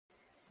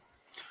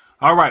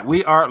All right,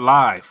 we are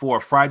live for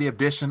a Friday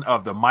edition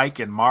of the Mike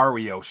and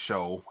Mario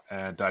Show,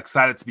 and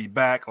excited to be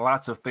back.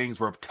 Lots of things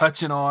we're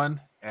touching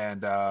on,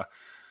 and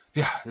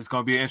yeah, it's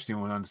going to be an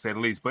interesting one, to say the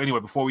least. But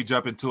anyway, before we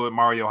jump into it,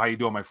 Mario, how you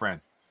doing, my friend?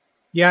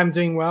 Yeah, I'm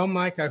doing well,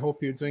 Mike. I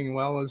hope you're doing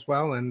well as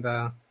well, and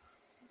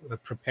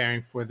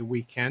preparing for the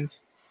weekend.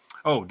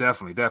 Oh,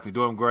 definitely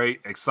doing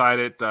great.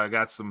 Excited.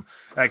 Got some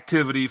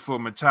activity for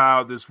my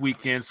child this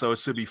weekend, so it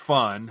should be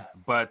fun.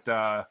 But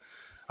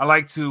I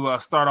like to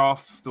start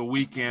off the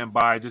weekend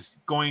by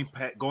just going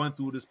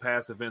through this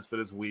past events for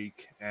this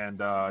week, and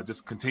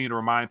just continue to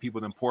remind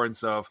people the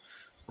importance of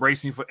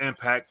bracing for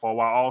impact while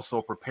also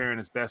preparing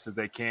as best as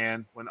they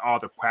can in all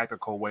the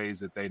practical ways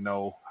that they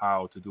know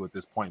how to do at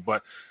this point.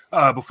 But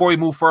before we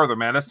move further,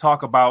 man, let's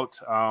talk about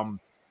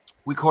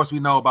of course, we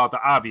know about the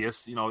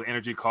obvious, the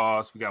energy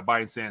costs. We got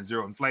Biden saying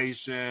zero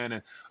inflation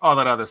and all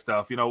that other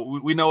stuff. We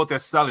know what they're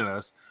selling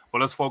us,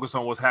 but let's focus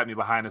on what's happening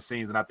behind the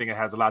scenes. And I think it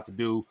has a lot to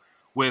do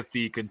with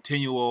the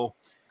continual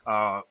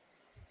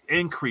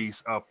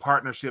increase of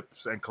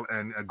partnerships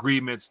and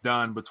agreements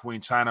done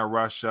between China,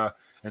 Russia,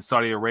 and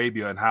Saudi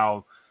Arabia, and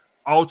how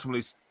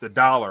ultimately the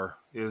dollar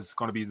is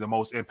going to be the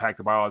most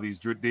impacted by all these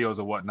deals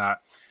and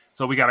whatnot.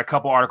 So we got a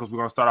couple articles we're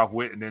going to start off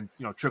with, and then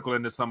trickle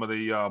into some of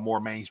the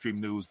more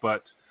mainstream news.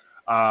 But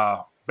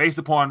based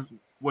upon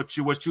what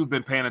you've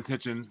been paying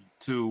attention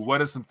to, what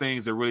are some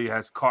things that really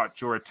has caught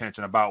your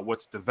attention about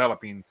what's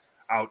developing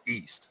out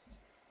east?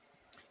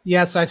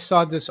 Yes, I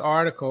saw this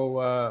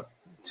article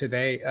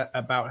today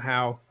about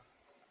how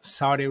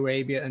Saudi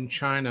Arabia and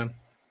China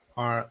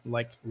are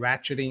like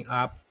ratcheting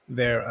up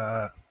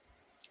their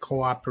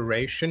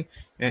cooperation,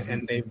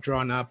 and they've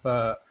drawn up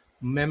a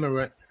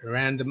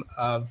memorandum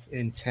of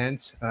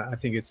intent. I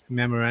think it's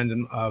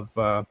memorandum of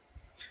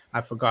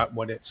I forgot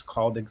what it's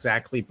called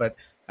exactly, but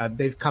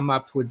they've come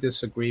up with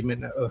this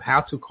agreement of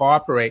how to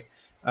cooperate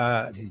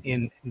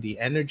in the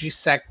energy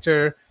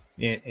sector,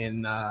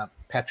 in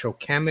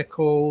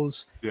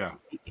petrochemicals,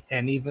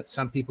 and even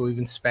some people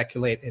even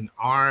speculate in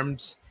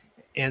arms.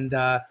 And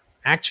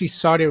actually,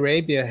 Saudi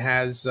Arabia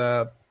has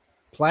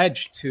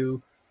pledged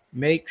to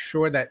make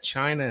sure that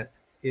China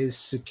is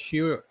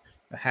secure,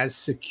 has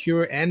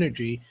secure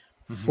energy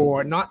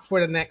for not for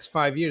the next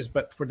 5 years,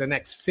 but for the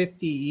next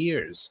 50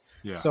 years.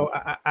 Yeah. So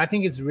I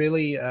think it's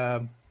really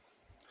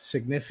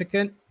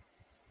significant.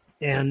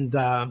 And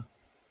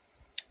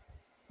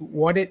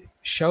what it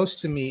shows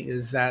to me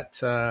is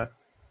that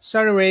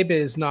Saudi Arabia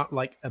is not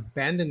like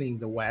abandoning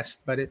the West,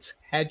 but it's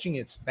hedging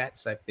its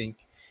bets, I think.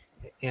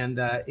 And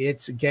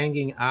it's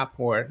ganging up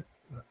or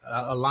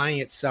aligning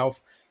itself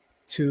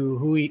to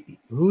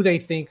who they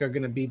think are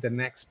going to be the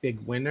next big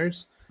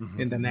winners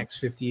in the next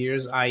 50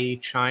 years, i.e.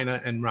 China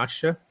and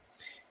Russia.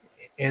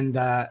 And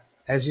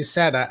as you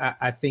said,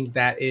 I think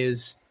that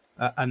is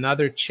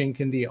another chink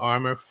in the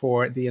armor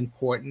for the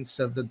importance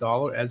of the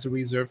dollar as a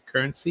reserve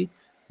currency.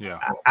 Yeah,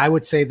 I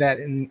would say that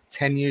in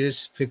 10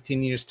 years,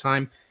 15 years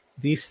time,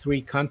 these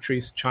three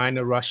countries,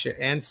 China, Russia,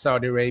 and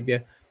Saudi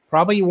Arabia,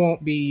 probably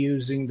won't be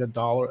using the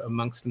dollar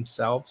amongst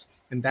themselves.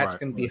 And that's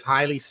going to be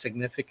highly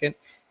significant.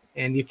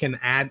 And you can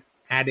add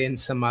in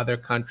some other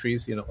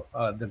countries,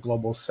 the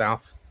global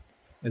south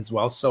as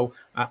well. So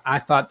I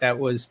thought that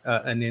was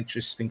an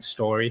interesting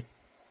story.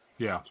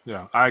 Yeah,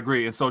 I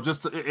agree. And so it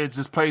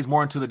just plays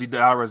more into the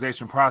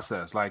de-dollarization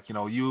process. Like,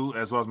 you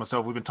as well as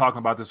myself, we've been talking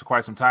about this for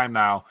quite some time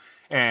now.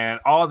 And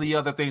all the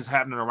other things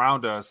happening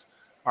around us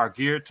are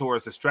geared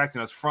towards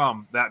distracting us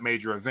from that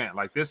major event.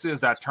 Like, this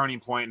is that turning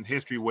point in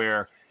history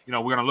where,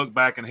 we're going to look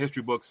back in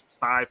history books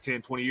 5,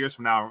 10, 20 years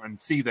from now and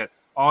see that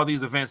all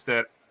these events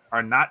that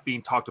are not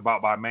being talked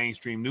about by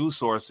mainstream news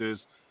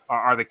sources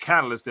are the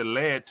catalysts that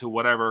led to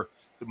whatever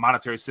the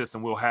monetary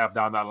system we'll have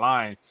down that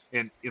line.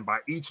 And by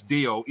each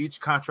deal, each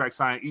contract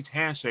signed, each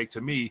handshake,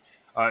 to me,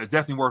 is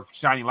definitely worth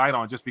shining light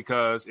on, just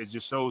because it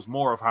just shows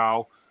more of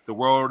how the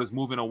world is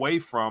moving away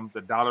from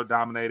the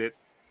dollar-dominated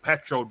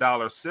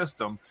petrodollar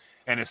system.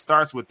 And it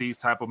starts with these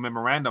type of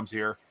memorandums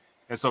here.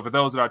 And so for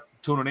those that are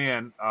tuning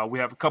in, we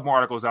have a couple more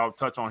articles I'll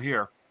touch on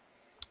here.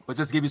 But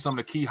just to give you some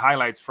of the key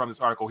highlights from this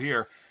article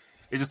here,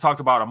 it just talked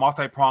about a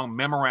multi-pronged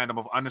memorandum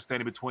of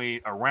understanding between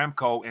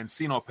Aramco and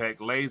Sinopec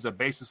lays a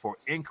basis for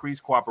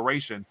increased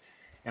cooperation.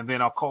 And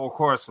then, of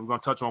course, we're going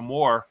to touch on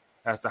more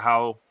as to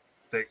how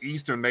the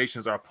Eastern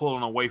nations are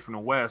pulling away from the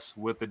West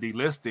with the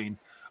delisting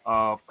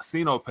of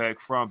Sinopec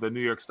from the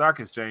New York Stock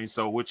Exchange,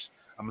 so which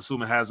I'm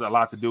assuming has a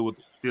lot to do with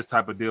this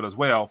type of deal as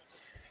well.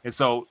 And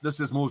so let's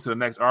just move to the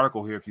next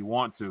article here if you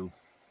want to.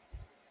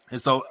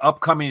 And so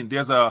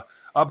there's a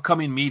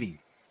upcoming meeting.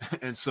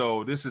 And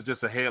so this is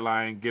just a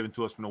headline given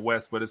to us from the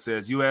West, but it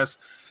says U.S.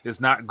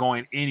 is not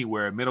going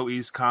anywhere. Middle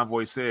East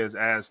convoy says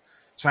as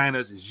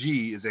China's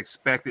Xi is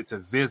expected to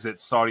visit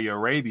Saudi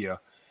Arabia.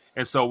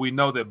 And so we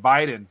know that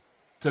Biden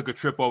took a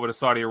trip over to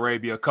Saudi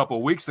Arabia a couple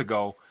of weeks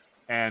ago.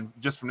 And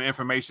just from the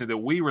information that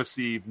we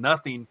received,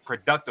 nothing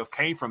productive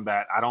came from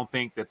that. I don't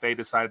think that they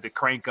decided to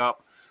crank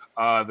up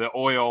the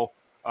oil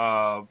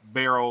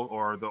barrel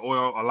or the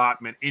oil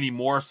allotment any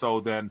more so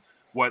than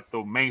what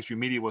the mainstream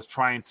media was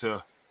trying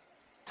to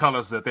tell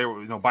us that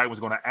Biden was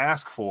going to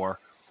ask for.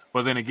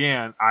 But then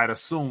again, I'd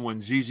assume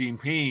when Xi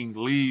Jinping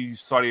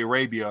leaves Saudi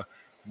Arabia,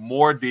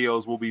 more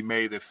deals will be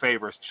made that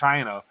favors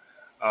China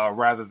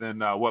rather than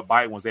what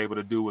Biden was able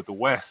to do with the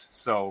West.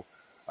 So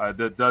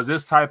does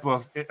this type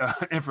of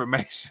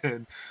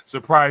information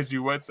surprise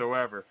you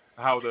whatsoever?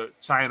 How the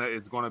China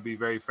is going to be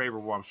very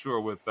favorable, I'm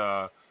sure, with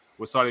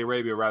Saudi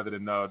Arabia rather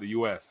than the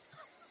U.S.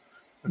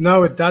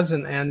 No, it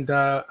doesn't. And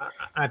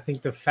I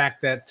think the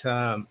fact that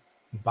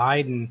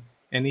Biden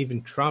and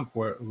even Trump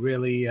were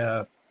really,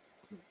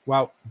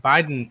 well,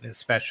 Biden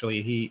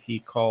especially,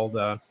 he called,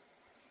 I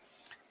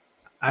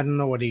don't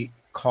know what he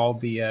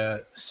called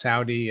the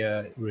Saudi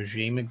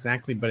regime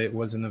exactly, but it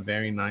wasn't a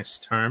very nice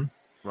term.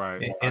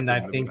 Right. And I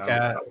think,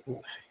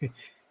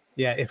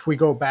 yeah, if we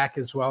go back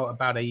as well,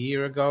 about a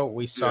year ago,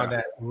 we saw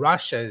that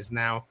Russia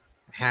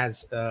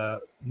has a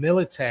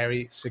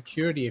military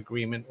security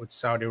agreement with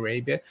Saudi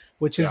Arabia,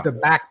 which is the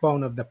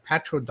backbone of the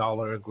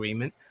petrodollar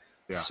agreement.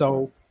 Yeah.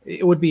 So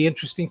it would be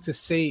interesting to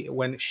see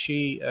when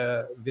she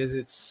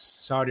visits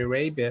Saudi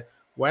Arabia,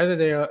 whether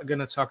they're going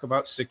to talk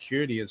about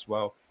security as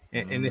well.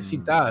 And if he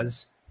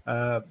does,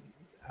 I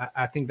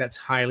think that's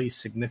highly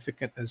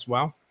significant as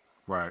well.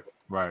 Right.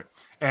 Right.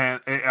 And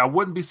I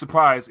wouldn't be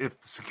surprised if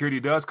security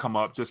does come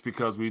up, just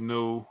because we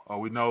know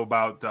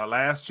about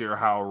last year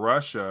how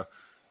Russia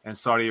and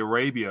Saudi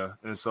Arabia.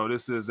 And so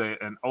this is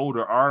an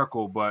older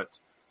article, but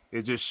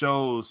it just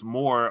shows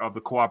more of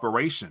the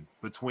cooperation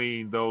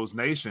between those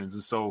nations.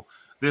 And so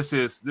this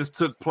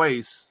took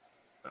place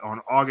on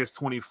August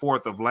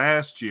 24th of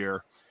last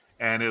year.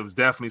 And it was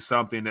definitely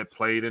something that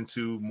played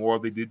into more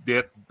of the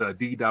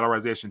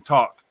de-dollarization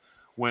talk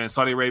when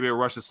Saudi Arabia and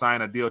Russia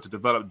signed a deal to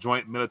develop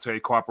joint military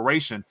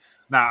cooperation.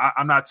 Now,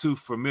 I'm not too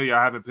familiar.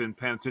 I haven't been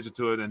paying attention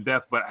to it in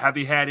depth, but have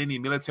they had any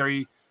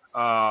military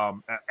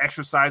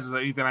exercises or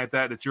anything like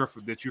that you're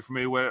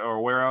familiar with or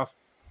aware of?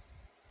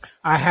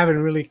 I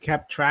haven't really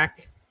kept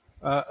track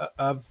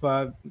of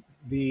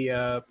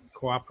the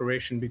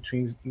cooperation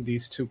between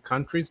these two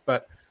countries,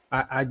 but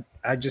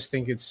I just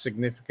think it's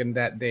significant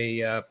that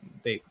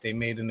they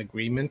made an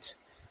agreement,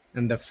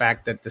 and the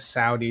fact that the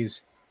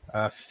Saudis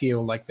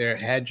feel like they're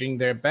hedging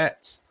their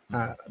bets,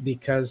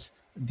 because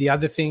the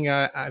other thing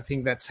I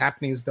think that's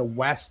happening is the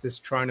West is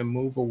trying to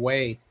move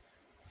away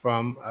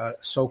from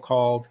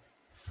so-called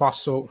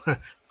fossil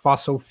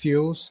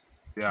fuels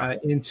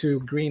into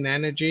green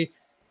energy,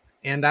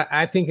 and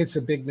I think it's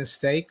a big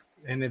mistake.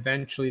 And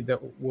eventually, that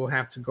we'll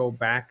have to go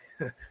back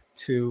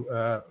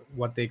to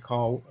what they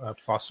call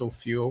fossil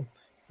fuel,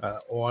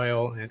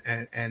 oil,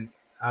 and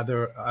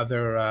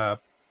other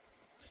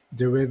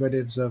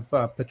derivatives of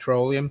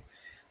petroleum.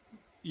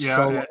 Yeah,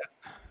 so,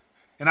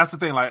 and that's the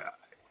thing. Like,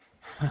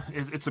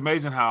 it's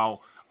amazing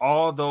how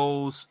all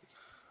those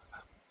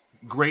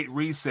Great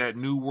Reset,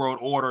 New World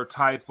Order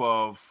type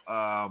of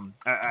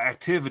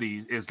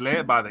activities is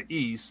led by the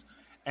East,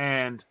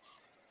 and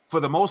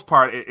for the most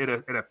part,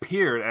 it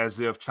appeared as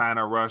if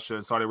China, Russia,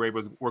 and Saudi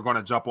Arabia were going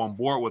to jump on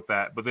board with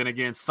that. But then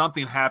again,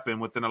 something happened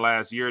within the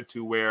last year or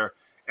two where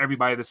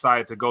everybody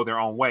decided to go their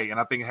own way,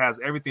 and I think it has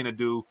everything to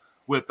do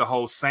with the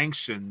whole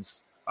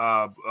sanctions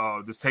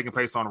that's taking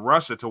place on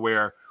Russia, to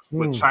where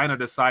with China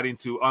deciding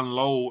to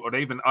unload, or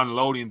they've been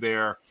unloading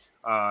their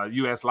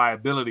U.S.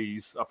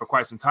 liabilities for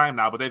quite some time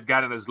now, but they've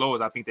gotten as low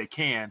as I think they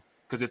can,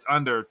 because it's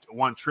under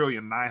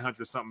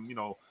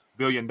 $1.900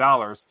 billion.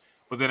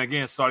 But then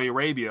again, Saudi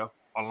Arabia,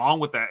 along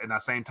with that, in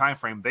that same time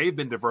frame, they've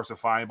been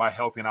diversifying by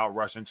helping out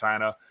Russia and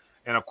China,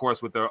 and of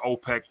course with their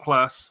OPEC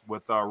Plus,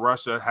 with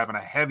Russia having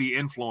a heavy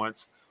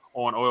influence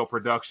on oil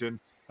production,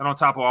 and on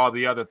top of all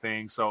the other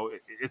things. So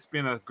it's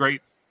been a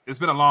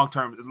long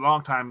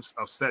time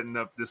of setting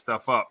up this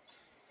stuff up,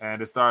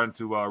 and it's starting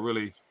to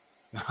really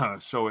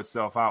show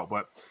itself out.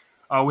 But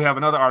we have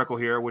another article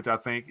here, which I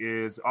think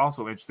is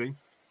also interesting,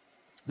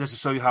 just to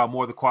show you how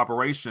more the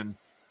cooperation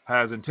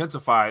has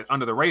intensified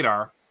under the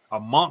radar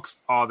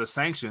amongst all the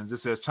sanctions. It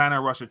says China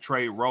and Russia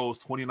trade rose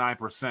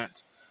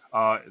 29%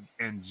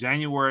 in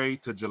January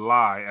to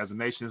July as the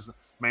nations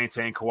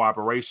maintain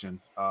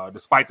cooperation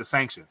despite the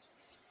sanctions.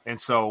 And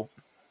so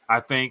I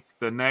think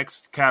the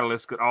next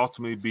catalyst could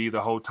ultimately be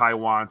the whole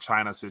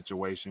Taiwan-China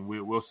situation.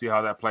 We'll see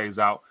how that plays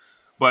out.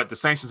 But the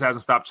sanctions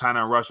hasn't stopped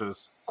China and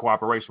Russia's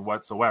cooperation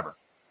whatsoever.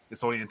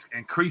 It's only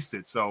increased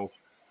it. So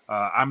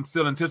I'm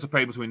still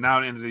anticipating between now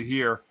and the end of the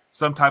year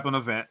some type of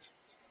event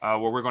where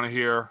we're going to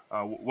hear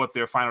what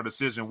their final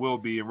decision will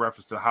be in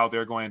reference to how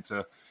they're going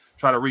to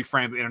try to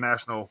reframe the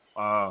international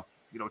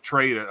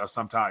trade of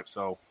some type.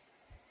 So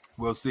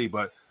we'll see.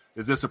 But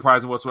is this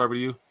surprising whatsoever to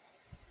you?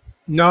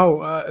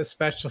 No,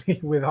 especially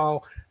with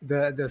all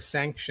the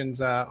sanctions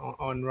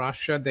on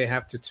Russia, they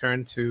have to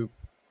turn to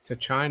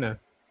China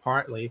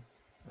partly,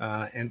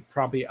 and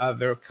probably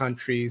other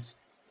countries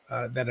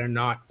that are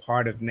not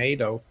part of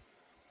NATO,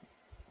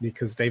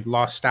 because they've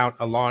lost out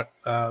a lot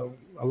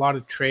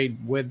of trade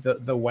with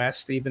the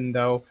West, even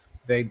though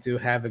they do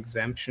have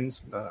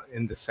exemptions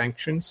in the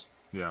sanctions.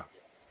 Yeah.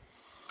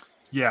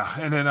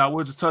 And then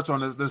we'll just touch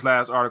on this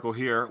last article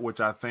here, which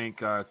I think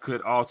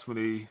could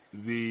ultimately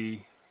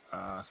be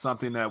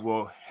something that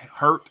will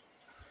hurt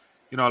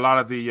a lot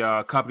of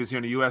the companies here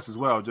in the U.S. as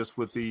well, just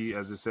with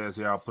as it says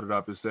here, I'll put it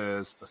up. It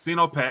says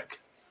Sinopec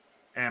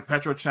and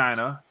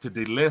PetroChina to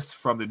delist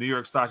from the New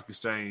York Stock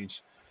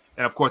Exchange.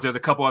 And of course, there's a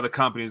couple other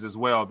companies as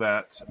well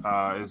that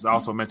is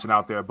also mentioned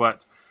out there.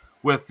 But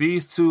with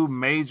these two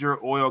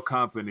major oil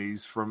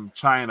companies from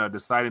China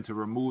deciding to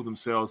remove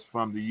themselves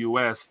from the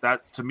U.S.,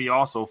 that to me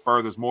also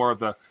furthers more of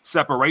the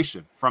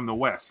separation from the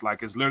West.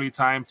 Like, it's literally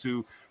time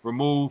to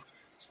remove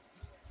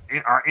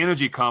our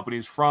energy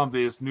companies from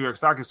this New York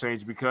Stock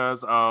Exchange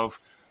because of,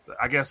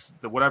 I guess,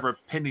 whatever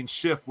pending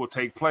shift will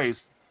take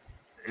place.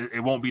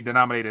 It won't be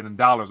denominated in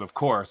dollars, of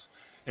course.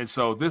 And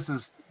so this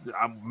is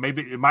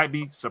maybe it might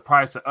be a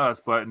surprise to us,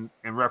 but in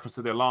reference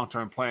to their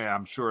long-term plan,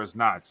 I'm sure it's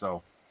not.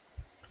 So,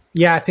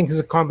 yeah, I think it's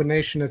a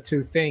combination of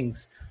two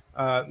things.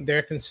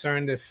 They're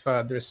concerned if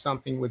there's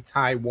something with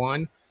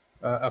Taiwan,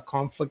 a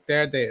conflict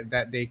there,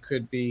 that they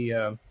could be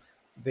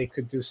they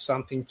could do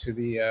something to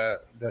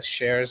the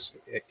shares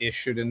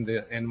issued in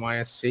the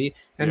NYSE.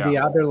 And the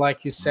other,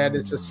 like you said,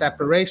 is a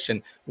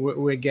separation.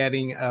 We're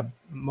getting a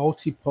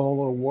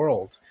multipolar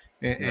world.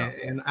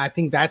 And I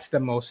think that's the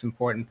most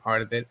important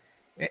part of it.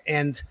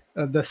 And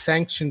the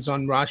sanctions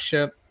on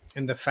Russia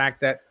and the fact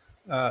that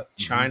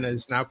China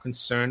is now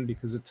concerned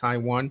because of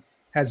Taiwan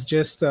has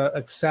just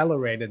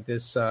accelerated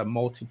this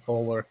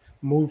multipolar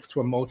move to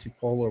a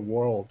multipolar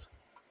world.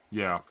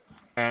 Yeah.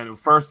 And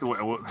first,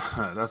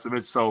 that's a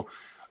bit so.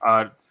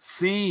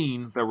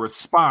 Seeing the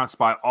response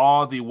by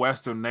all the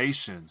Western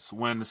nations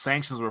when the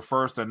sanctions were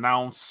first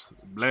announced,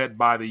 led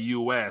by the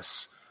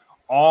U.S.,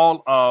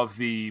 all of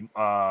the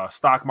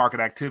stock market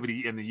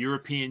activity in the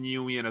European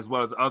Union as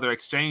well as other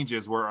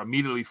exchanges were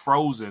immediately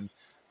frozen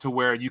to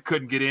where you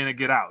couldn't get in and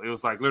get out. It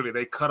was like literally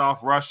they cut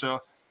off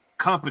Russia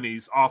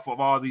companies off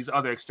of all these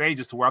other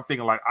exchanges to where I'm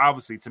thinking, like,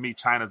 obviously to me,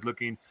 China's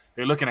looking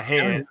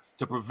ahead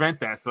to prevent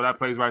that. So that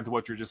plays right into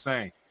what you're just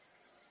saying.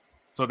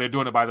 So they're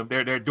doing it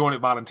they're doing it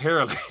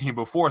voluntarily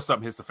before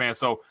something hits the fan.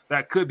 So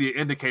that could be an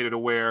indicator to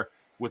where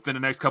within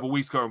the next couple of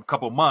weeks or a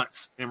couple of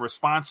months, in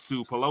response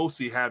to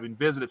Pelosi having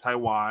visited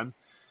Taiwan,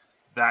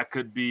 that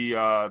could be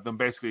them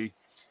basically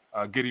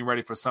getting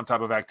ready for some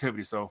type of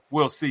activity. So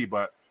we'll see.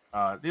 But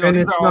go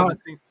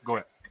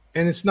ahead.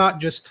 And it's not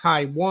just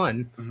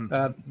Taiwan.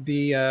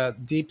 The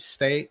deep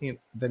state,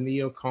 the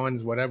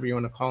neocons, whatever you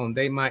want to call them,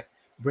 they might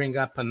bring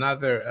up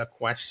another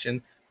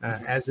question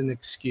as an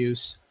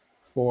excuse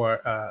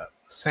for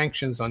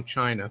sanctions on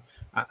China.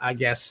 I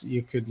guess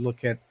you could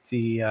look at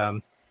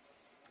the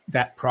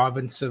that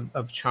province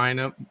of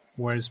China,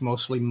 where it's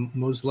mostly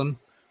Muslim.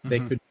 They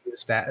could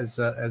use that as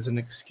an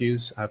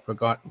excuse. I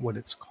forgot what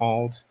it's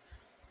called.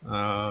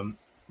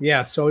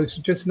 So it's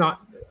just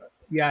not.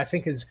 Yeah, I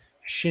think it's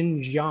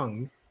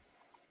Xinjiang.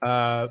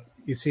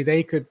 You see,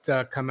 they could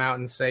come out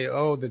and say,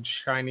 "Oh, the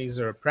Chinese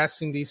are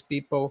oppressing these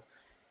people,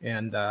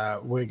 and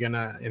we're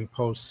gonna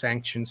impose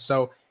sanctions."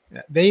 So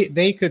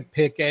they could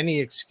pick any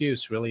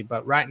excuse, really.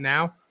 But right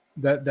now,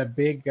 the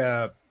big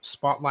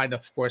spotlight,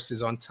 of course,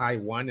 is on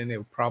Taiwan, and it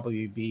will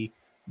probably be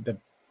the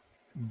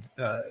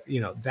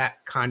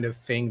that kind of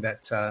thing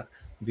that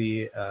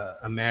the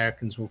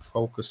Americans will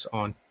focus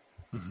on.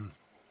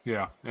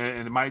 Yeah,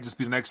 and it might just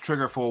be the next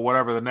trigger for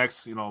whatever the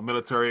next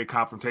military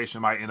confrontation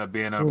might end up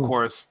being. And of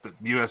course, the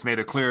U.S. made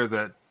it clear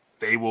that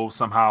they will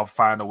somehow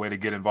find a way to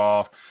get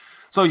involved.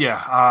 So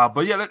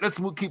let's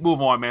keep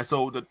moving on, man.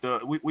 So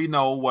we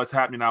know what's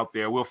happening out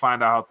there. We'll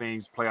find out how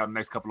things play out in the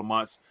next couple of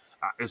months.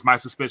 It's my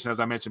suspicion, as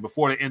I mentioned,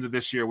 before the end of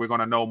this year, we're going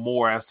to know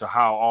more as to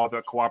how all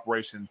the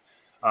cooperation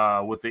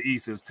with the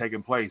East is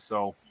taking place.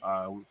 So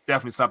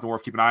definitely something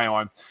worth keeping an eye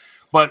on.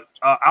 But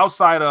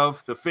outside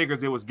of the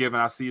figures it was given,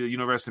 I see the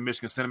University of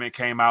Michigan sentiment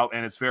came out,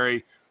 and it's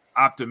very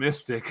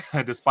optimistic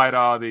despite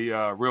all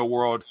the real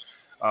world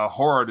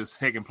horror that's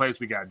taking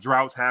place. We got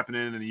droughts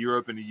happening in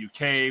Europe and the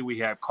UK. We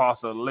have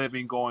cost of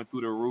living going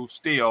through the roof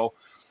still.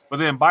 But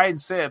then Biden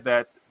said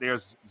that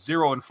there's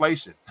zero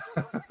inflation.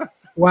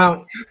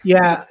 Well,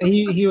 yeah,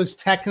 he was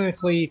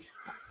technically,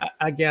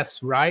 I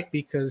guess, right,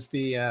 because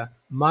the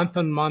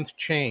month-on-month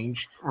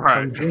change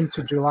from June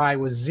to July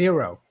was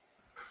zero.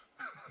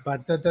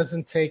 But that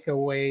doesn't take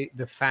away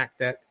the fact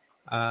that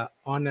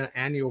on an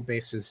annual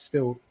basis,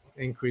 still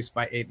increased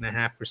by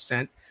 8.5%.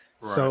 Right.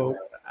 So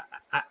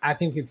I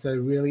think it's a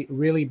really,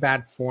 really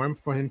bad form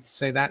for him to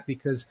say that,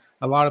 because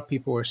a lot of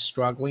people are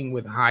struggling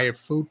with higher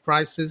food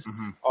prices,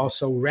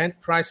 also rent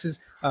prices.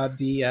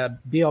 The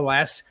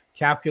BLS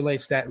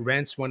calculates that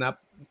rents went up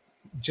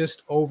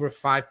just over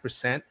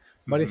 5%.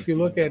 But if you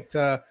look at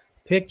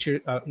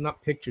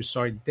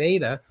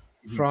data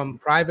from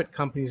private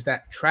companies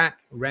that track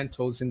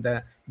rentals in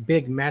the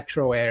big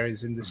metro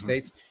areas in the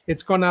States,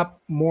 it's gone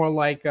up more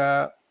like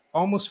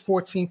almost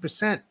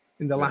 14%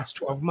 in the last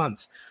 12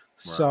 months.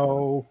 Right.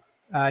 So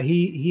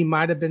he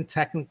might have been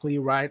technically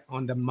right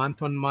on the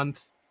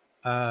month-on-month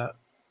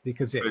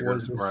because it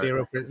was a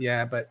 0%.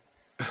 Yeah,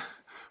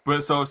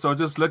 But so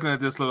just looking at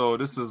this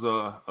is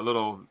a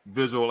little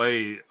visual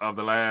aid of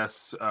the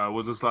last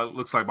what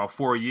looks like about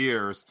 4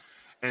 years.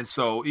 And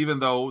so even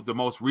though the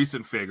most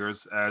recent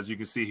figures, as you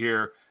can see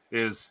here,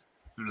 is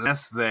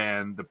less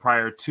than the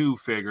prior two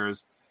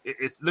figures,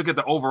 it's look at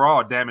the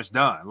overall damage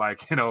done.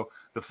 Like,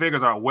 the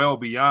figures are well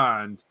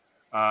beyond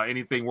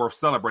anything worth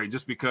celebrating.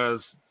 Just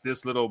because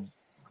this little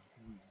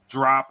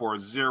drop or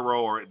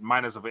zero or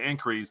minus of an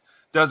increase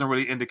doesn't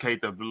really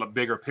indicate the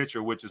bigger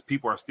picture, which is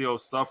people are still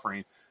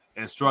suffering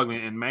and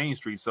struggling in Main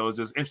Street. So it's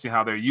just interesting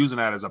how they're using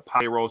that as a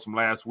payrolls from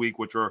last week,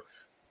 which were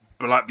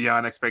a lot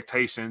beyond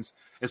expectations.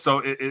 And so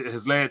it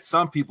has led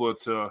some people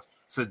to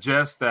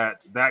suggest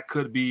that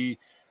could be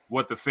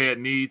what the Fed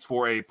needs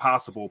for a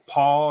possible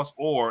pause,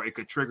 or it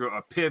could trigger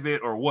a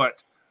pivot or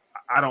what.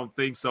 I don't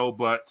think so,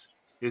 but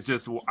it's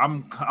just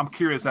I'm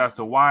curious as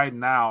to why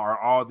now are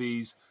all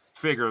these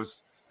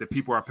figures that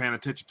people are paying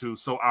attention to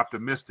so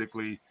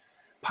optimistically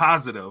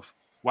positive,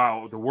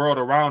 while the world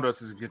around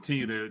us is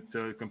continue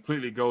to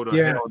completely go to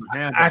hell in the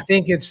handball. I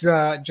think it's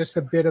just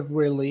a bit of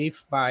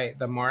relief by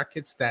the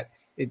markets that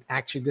it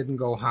actually didn't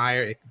go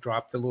higher. It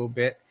dropped a little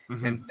bit,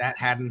 and that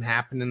hadn't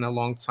happened in a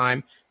long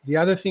time. The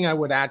other thing I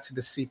would add to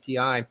the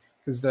CPI,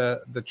 because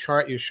the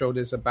chart you showed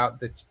is about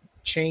the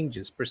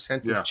changes,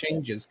 percentage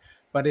changes.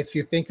 But if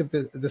you think of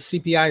the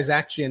CPI is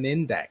actually an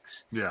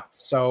index. Yeah.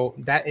 So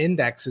that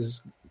index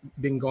has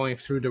been going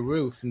through the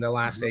roof in the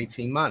last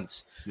 18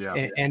 months.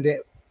 Yeah. And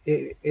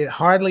it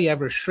hardly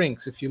ever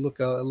shrinks. If you look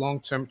at a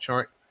long-term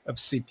chart of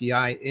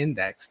CPI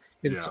index,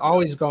 it's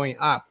always going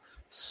up.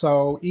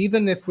 So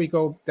even if we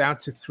go down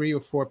to 3 or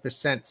 4%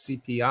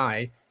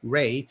 CPI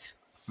rate,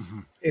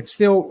 it's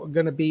still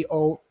going to be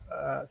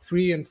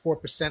 3 and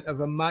 4% of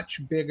a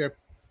much bigger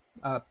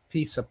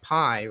piece of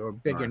pie or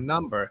bigger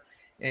number,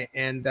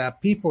 and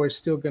people are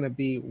still going to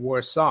be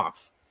worse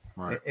off.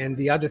 Right. And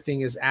the other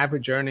thing is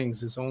average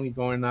earnings is only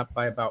going up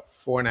by about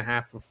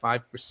 4.5 or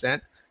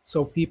 5%.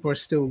 So people are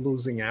still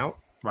losing out.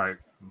 Right.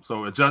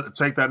 So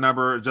take that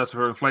number, adjusted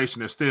for inflation,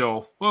 they're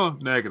still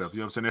negative. You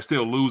know what I'm saying? They're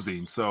still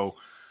losing. So,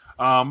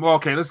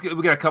 okay,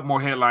 we got a couple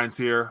more headlines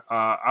here.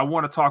 I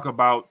want to talk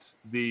about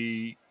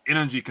the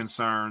energy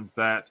concerns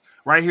that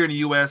right here in the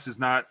U.S. is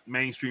not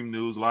mainstream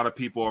news. A lot of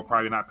people are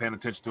probably not paying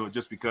attention to it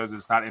just because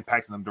it's not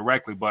impacting them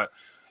directly. But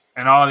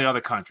in all the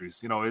other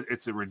countries,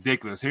 it's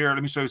ridiculous. Here,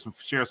 let me share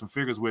some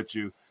figures with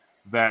you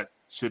that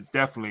should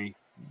definitely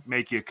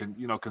make you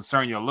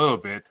concern you a little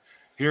bit.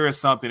 Here is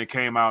something that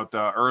came out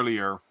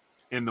earlier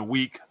in the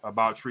week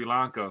about Sri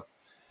Lanka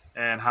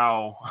and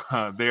how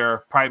their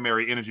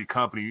primary energy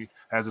company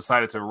has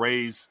decided to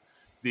raise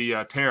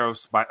the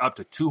tariffs by up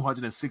to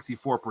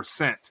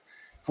 264%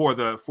 for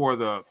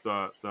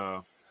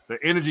the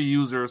energy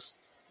users,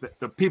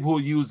 the people who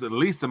use the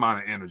least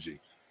amount of energy.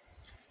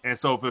 And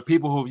so for the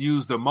people who've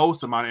used the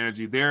most amount of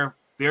energy, their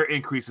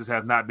increases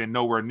have not been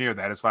nowhere near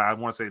that. It's like, I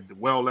want to say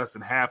well less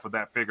than half of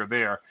that figure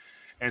there.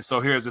 And so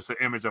here's just an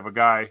image of a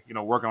guy,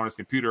 working on his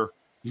computer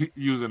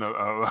using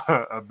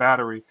a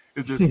battery.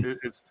 It's just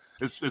it's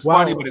Wow.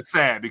 funny, but it's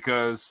sad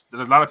because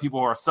there's a lot of people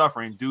who are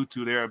suffering due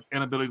to their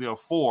inability to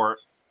afford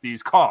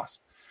these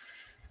costs.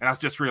 And that's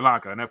just Sri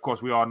Lanka. And of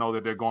course, we all know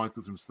that they're going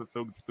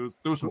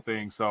through some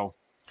things. So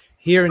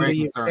here in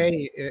the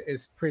UK,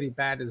 it's pretty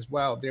bad as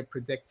well. They're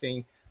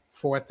predicting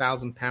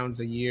 £4,000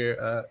 a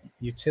year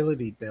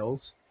utility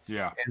bills.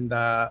 Yeah. And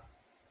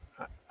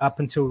up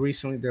until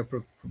recently, they're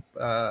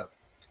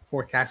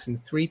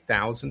forecasting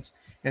 3,000,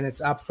 and it's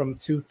up from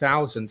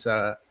 2,000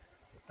 a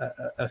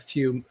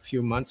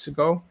few months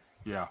ago.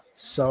 Yeah.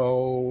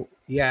 So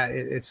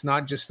it's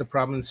not just a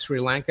problem in Sri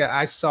Lanka.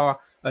 I saw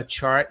a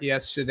chart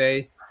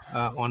yesterday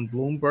on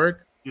Bloomberg,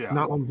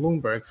 not on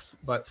Bloomberg,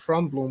 but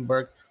from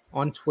Bloomberg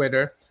on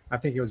Twitter. I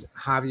think it was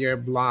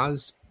Javier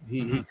Blas.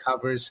 He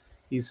covers.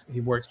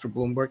 He works for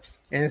Bloomberg,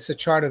 and it's a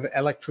chart of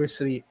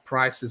electricity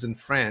prices in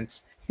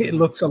France. It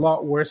looks a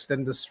lot worse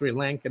than the Sri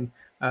Lankan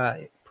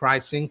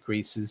price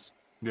increases.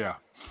 Yeah.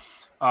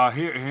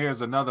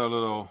 Here's another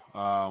little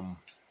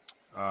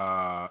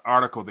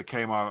article that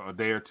came out a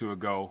day or two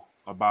ago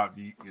about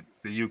the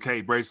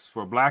UK braces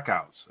for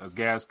blackouts as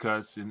gas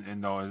cuts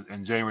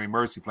and January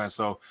emergency plan.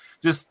 So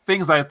just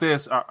things like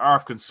this are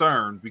of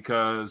concern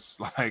because,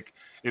 like,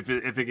 if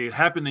it can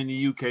happen in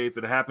the UK, if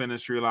it happened in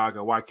Sri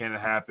Lanka, why can't it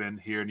happen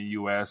here in the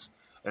US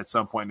at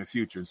some point in the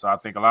future? So I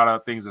think a lot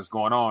of things that's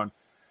going on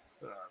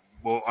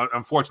will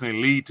unfortunately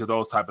lead to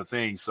those type of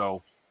things.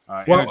 So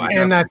I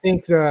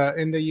think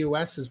in the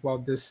U.S. as well,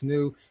 this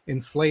new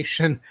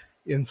Inflation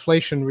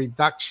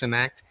Reduction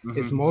Act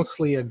is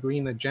mostly a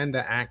Green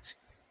Agenda Act,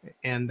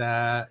 and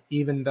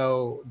even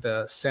though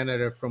the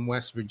senator from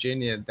West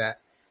Virginia, that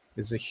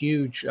is a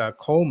huge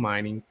coal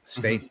mining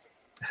state,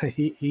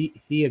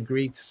 he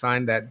agreed to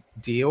sign that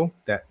deal,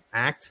 that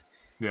act.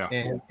 Yeah,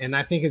 and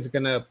I think it's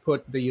going to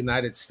put the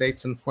United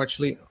States,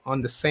 unfortunately,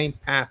 on the same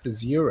path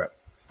as Europe.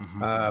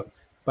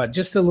 But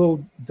just a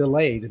little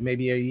delayed,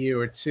 maybe a year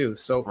or two.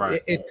 So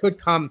it could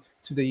come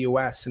to the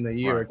U.S. in a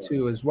year or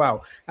two as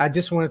well. I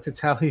just wanted to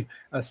tell you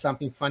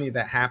something funny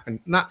that happened.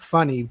 Not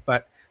funny,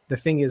 but the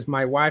thing is,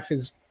 my wife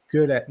is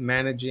good at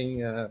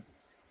managing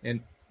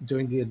and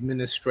doing the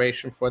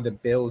administration for the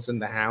bills in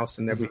the house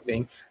and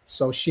everything.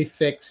 So she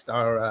fixed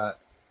our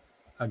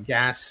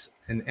gas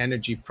and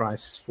energy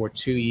prices for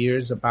 2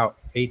 years, about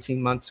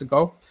 18 months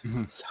ago.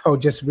 Mm-hmm. So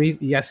just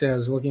yesterday, I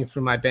was looking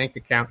through my bank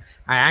account.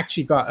 I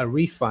actually got a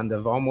refund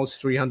of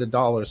almost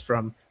 $300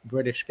 from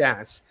British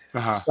Gas.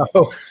 Uh-huh.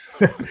 So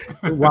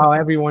while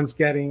everyone's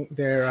getting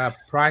their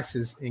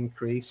prices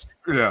increased,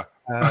 Yeah.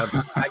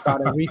 I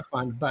got a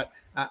refund. But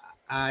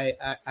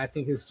I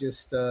think it's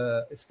just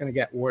it's going to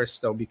get worse,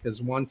 though,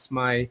 because once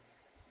my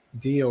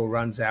deal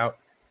runs out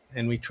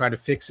and we try to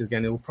fix it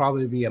again, it will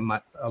probably be a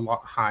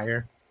lot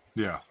higher.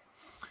 Yeah.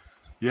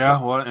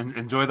 Yeah, well,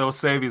 enjoy those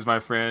savings, my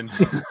friend.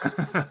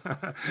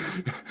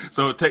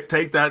 So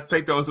take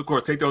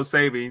those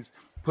savings,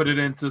 put it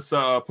into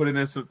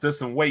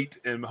some weight,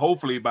 and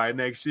hopefully by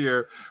next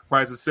year,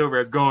 price of silver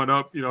has gone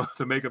up,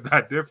 to make up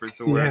that difference.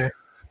 So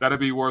that'd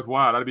be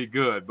worthwhile. That'd be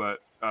good. But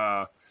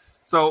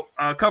so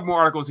a couple more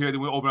articles here,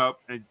 then we'll open up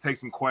and take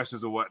some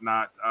questions or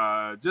whatnot,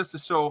 just to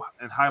show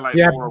and highlight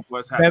more of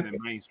what's happening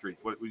in Main Street.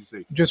 What would you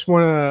say? Just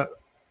want to.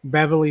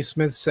 Beverly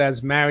Smith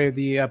says, Mario,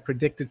 the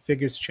predicted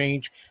figures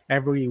change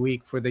every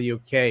week for the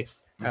UK.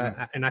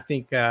 And I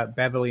think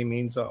Beverly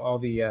means all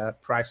the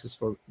prices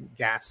for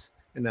gas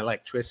and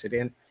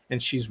electricity.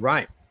 And she's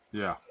right.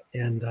 Yeah.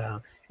 And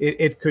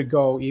it could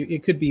go,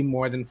 it could be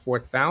more than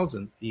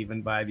 4,000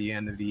 even by the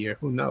end of the year.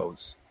 Who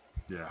knows?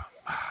 Yeah.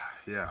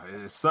 Yeah.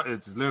 It's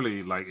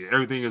literally like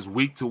everything is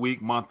week to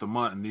week, month to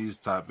month in this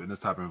type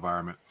of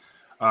environment.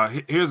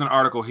 Here's an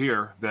article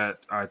here that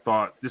I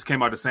thought this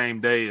came out the same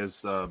day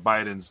as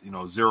Biden's,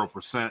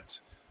 0%,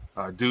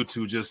 due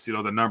to just,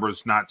 the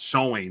numbers not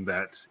showing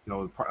that,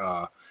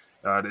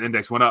 the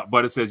index went up.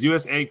 But it says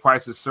U.S. egg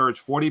prices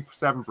surged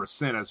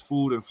 47% as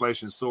food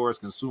inflation soars,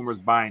 consumers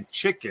buying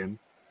chicken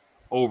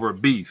over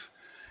beef.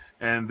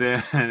 And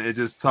then it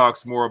just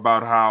talks more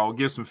about how,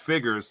 gives some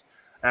figures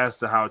as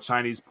to how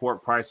Chinese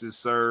pork prices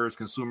surge,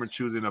 consumer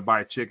choosing to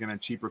buy chicken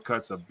and cheaper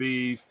cuts of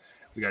beef.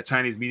 We got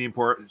Chinese meat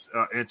imports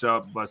inch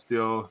up, but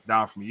still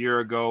down from a year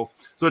ago.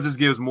 So it just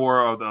gives more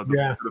of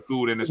the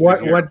food industry.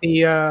 What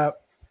the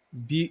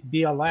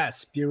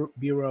BLS,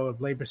 Bureau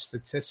of Labor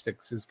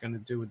Statistics, is going to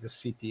do with the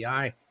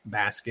CPI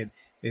basket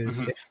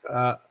is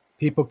if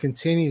people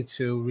continue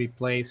to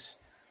replace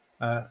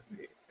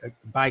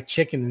buy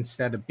chicken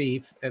instead of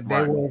beef,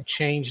 they will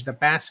change the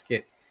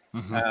basket.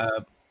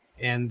 Mm-hmm.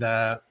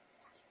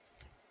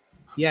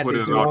 Put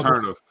it an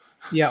alternative.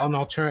 An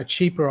alternative,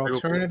 cheaper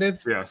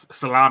alternative.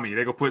 Salami.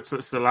 They go put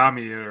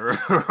salami in or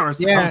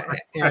something. Yeah,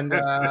 and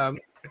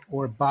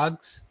or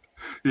bugs.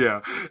 Yeah,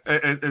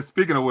 and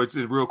speaking of which,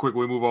 real quick,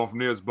 we move on from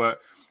this,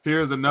 but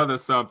here's another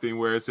something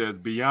where it says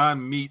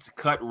Beyond Meat's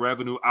cut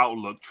revenue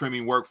outlook,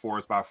 trimming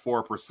workforce by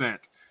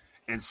 4%.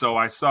 And so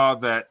I saw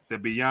that the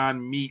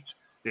Beyond Meat,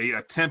 they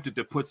attempted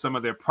to put some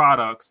of their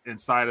products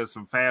inside of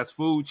some fast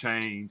food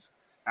chains.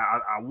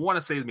 I want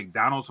to say it's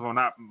McDonald's, if I'm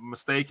not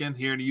mistaken,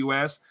 here in the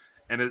U.S.,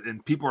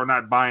 and people are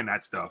not buying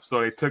that stuff.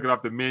 So they took it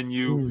off the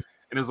menu.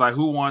 And it's like,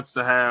 who wants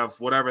to have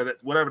whatever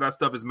that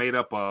stuff is made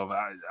up of?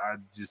 I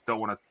just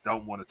don't want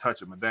to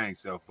touch it my dang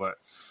self. But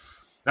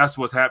that's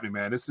what's happening,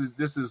 man. This is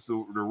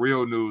the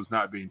real news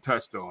not being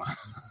touched on.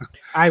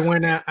 I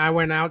went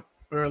out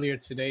earlier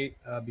today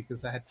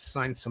because I had to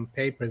sign some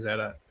papers at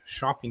a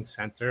shopping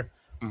center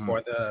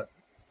for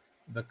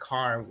the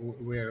car.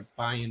 We're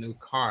buying a new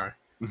car.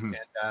 And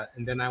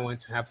then I went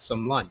to have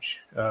some lunch.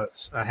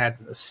 I had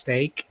a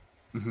steak.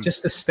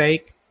 Just a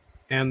steak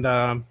and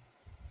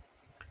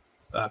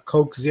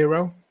Coke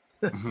Zero.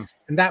 And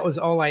that was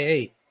all I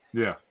ate.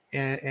 Yeah.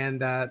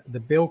 And the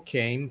bill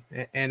came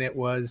and it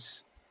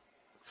was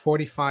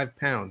 45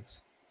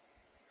 pounds.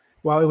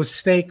 Well, it was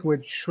steak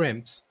with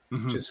shrimps,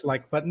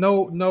 but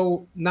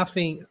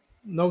nothing,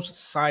 no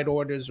side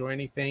orders or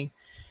anything.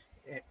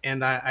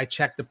 And I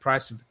checked the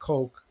price of the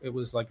Coke. It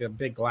was like a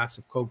big glass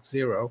of Coke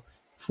Zero,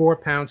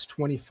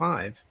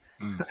 £4.25.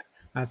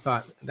 I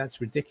thought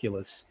that's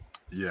ridiculous.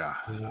 Yeah,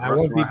 I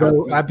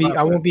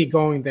won't be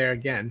going there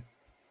again.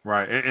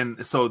 Right,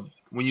 and so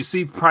when you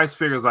see price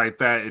figures like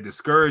that, it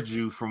discourages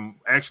you from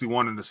actually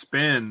wanting to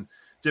spend.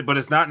 But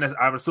it's not.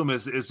 I would assume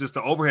it's just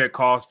the overhead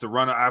cost to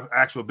run an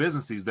actual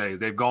business these days.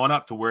 They've gone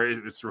up to where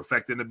it's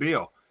reflected in the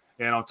bill.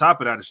 And on top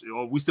of that,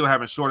 we still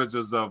having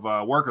shortages of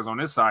workers on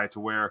this side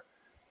to where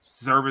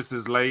service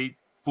is late,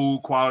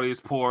 food quality is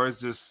poor. It's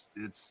just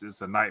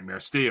it's a nightmare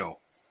still.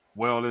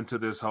 Well into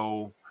this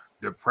whole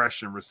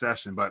depression,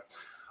 recession, but.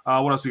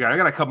 What else we got? I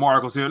got a couple more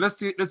articles here. Let's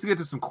get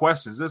to some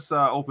questions. Let's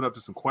open up to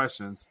some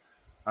questions.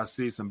 I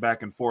see some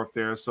back and forth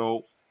there.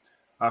 So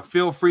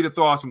feel free to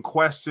throw out some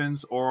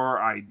questions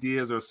or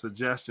ideas or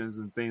suggestions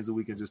and things that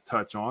we can just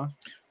touch on.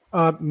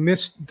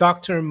 Miss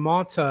Dr.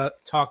 Malta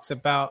talks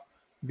about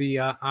the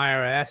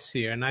IRS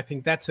here, and I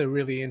think that's a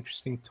really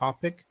interesting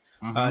topic.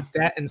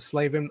 Debt,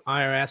 enslavement,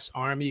 IRS,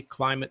 Army,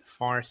 climate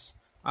farce.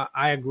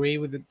 I agree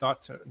with the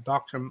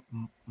Dr.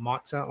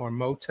 Mota or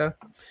Mota.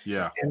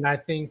 Yeah. And I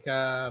think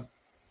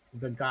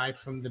the guy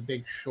from The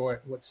Big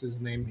Short, what's his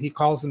name? He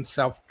calls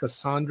himself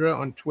Cassandra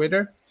on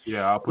Twitter.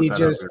 Yeah, I'll put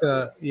that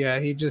up there.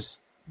 He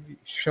just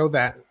showed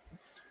that.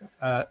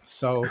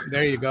 So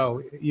there you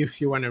go.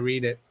 If you want to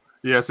read it.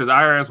 Yeah, it says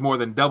IRS more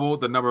than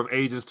doubled the number of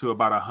agents to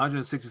about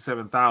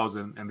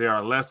 167,000, and there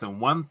are less than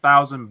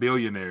 1,000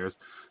 billionaires.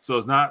 So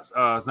it's not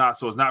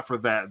for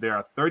that. There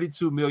are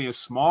 32 million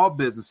small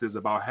businesses,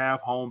 about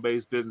half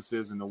home-based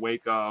businesses, in the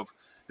wake of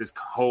this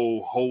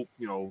whole whole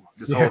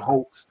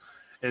hoax.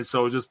 And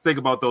so just think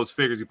about those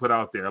figures you put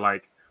out there,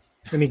 like.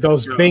 And he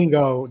goes,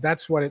 bingo.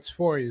 That's what it's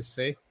for. You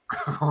see,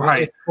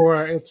 right?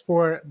 It's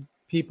for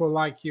people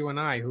like you and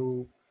I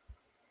who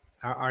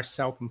are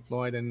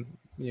self-employed and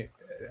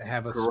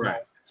have a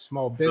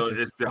small business. So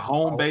it's the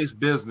home-based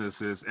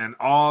businesses and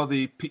all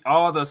the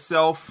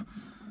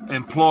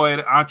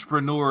self-employed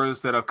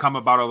entrepreneurs that have come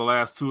about over the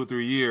last 2 or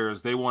 3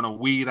 years. They want to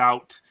weed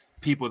out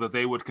people that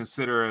they would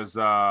consider as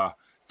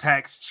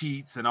tax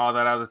cheats and all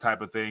that other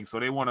type of thing. So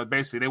they want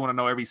to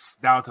know every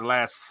down to the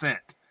last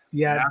cent.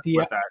 Yeah, that's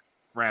what that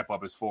ramp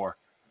up is for.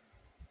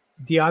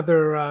 The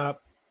other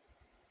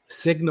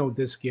signal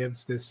this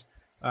gives, this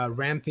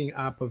ramping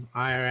up of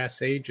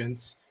IRS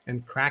agents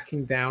and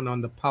cracking down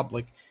on the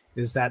public,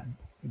 is that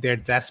they're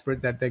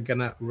desperate that they're going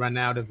to run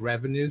out of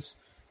revenues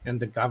and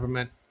the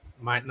government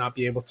might not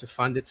be able to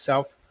fund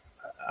itself.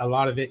 A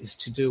lot of it is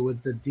to do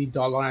with the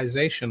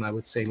de-dollarization, I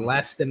would say,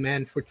 less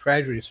demand for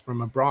treasuries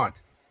from abroad.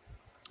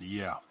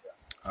 Yeah.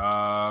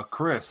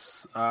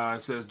 Chris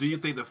says, do you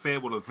think the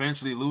Fed will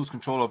eventually lose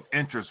control of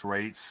interest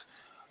rates,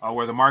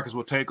 where the markets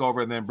will take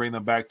over and then bring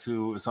them back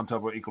to some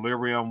type of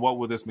equilibrium? What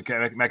will this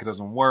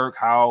mechanism work?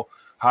 How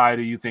high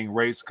do you think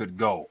rates could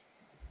go?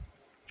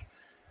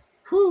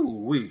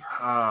 Man,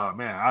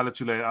 I'll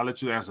let you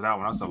answer that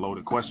one. That's a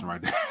loaded question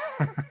right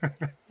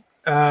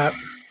there.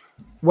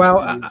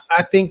 Well,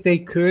 I think they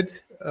could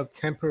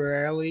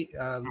temporarily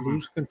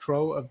lose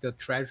control of the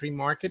treasury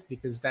market,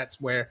 because that's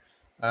where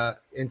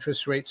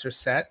interest rates are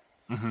set.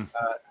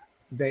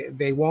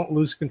 They won't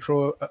lose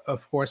control,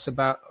 of course,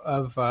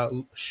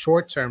 of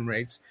short-term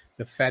rates,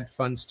 the Fed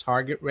funds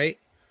target rate.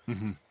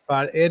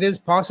 But it is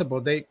possible.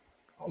 They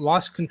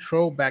lost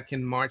control back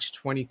in March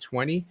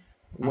 2020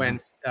 when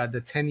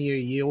the 10-year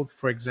yield,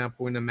 for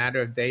example, in a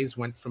matter of days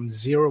went from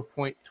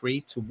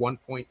 0.3 to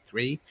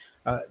 1.3.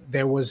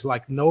 There was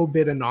like no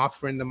bid and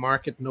offer in the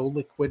market, no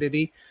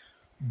liquidity.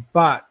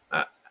 But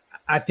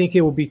I think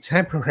it will be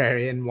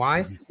temporary. And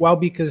why? Well,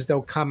 because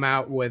they'll come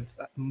out with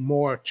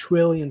more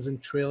trillions and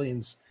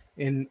trillions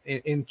in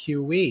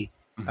QE,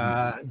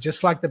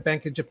 just like the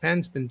Bank of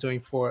Japan's been doing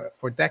for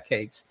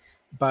decades.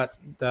 But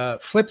the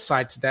flip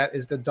side to that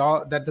is the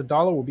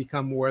dollar will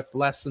become worth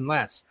less and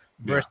less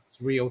versus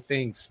real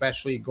things,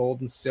 especially gold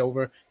and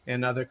silver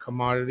and other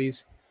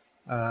commodities.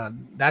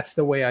 That's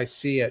the way I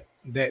see it.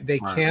 They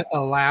can't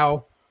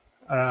allow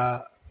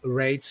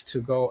rates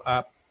to go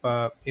up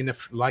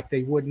like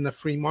they would in a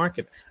free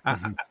market.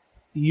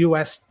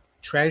 U.S.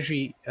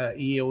 Treasury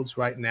yields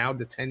right now,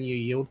 the 10-year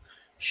yield,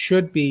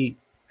 should be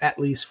at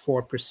least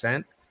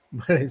 4%,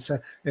 but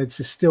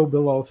it's still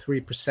below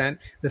 3%.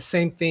 The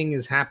same thing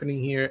is happening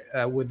here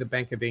with the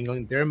Bank of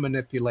England. They're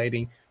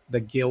manipulating the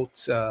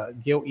gilt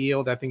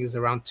yield. I think is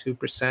around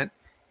 2%,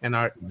 and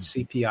our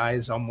CPI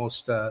is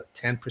almost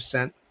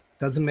 10%.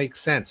 Doesn't make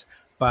sense.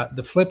 But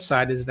the flip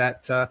side is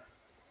that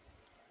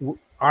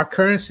our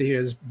currency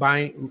here is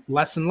buying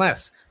less and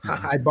less.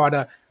 I bought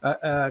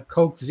a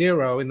Coke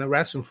Zero in the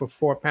restaurant for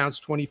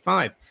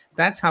 £4.25.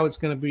 That's how it's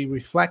going to be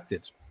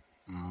reflected.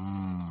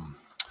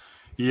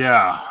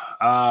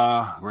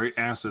 Yeah, great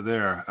answer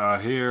there.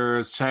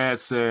 Here's Chad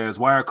says,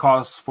 why are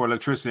costs for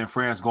electricity in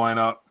France going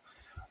up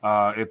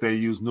if they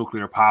use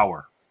nuclear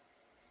power?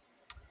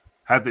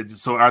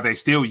 So are they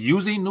still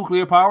using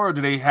nuclear power, or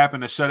do they happen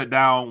to shut it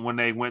down when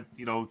they went,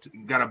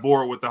 got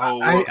aboard with the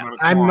whole?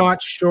 I'm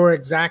not sure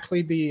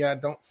exactly.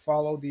 Don't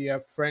follow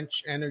the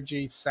French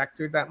energy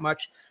sector that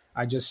much.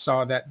 I just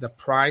saw that the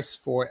price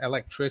for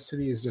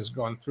electricity has just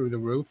gone through the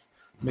roof.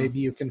 Maybe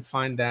you can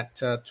find that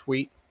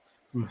tweet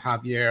from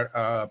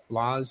Javier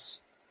Blas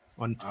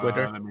on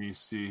Twitter. Let me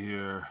see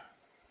here.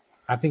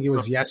 I think it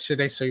was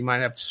yesterday, so you might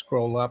have to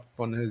scroll up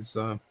on his.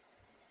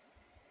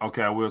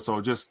 Okay, I will.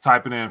 So just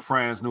typing in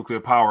France nuclear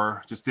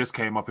power, just this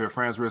came up here.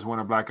 France risks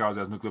winter blackouts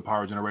as nuclear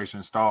power generation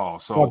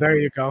installed. So there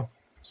you go.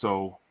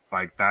 So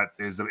like that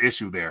is an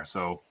issue there.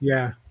 So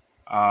yeah.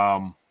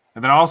 And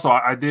then also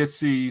I did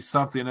see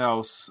something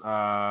else.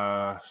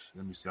 Let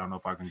me see. I don't know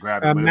if I can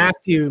grab it.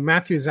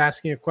 Matthew's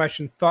asking a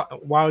question.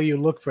 While you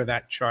look for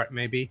that chart,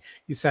 maybe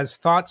he says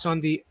thoughts on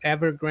the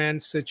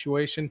Evergrande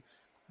situation,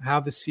 how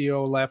the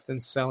CEO left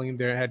and selling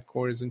their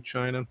headquarters in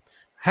China.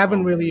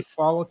 Haven't really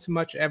followed too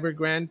much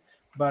Evergrande.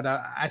 But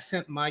I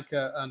sent Mike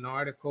an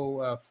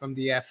article from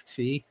the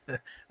FT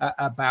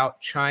about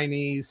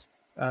Chinese,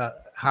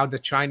 how the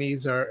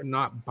Chinese are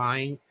not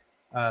buying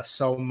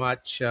so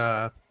much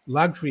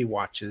luxury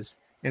watches.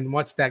 And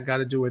what's that got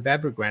to do with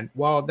Evergrande?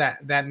 Well,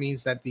 that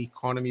means that the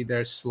economy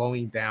there is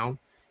slowing down.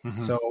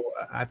 So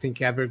I think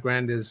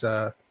Evergrande is,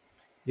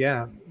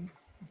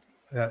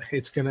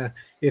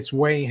 it's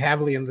weighing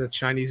heavily on the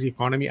Chinese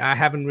economy. I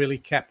haven't really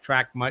kept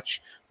track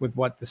much with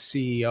what the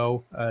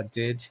CEO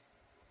did.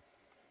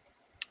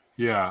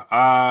 Yeah,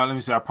 let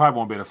me see. I probably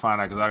won't be able to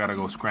find that because I got to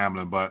go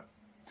scrambling. But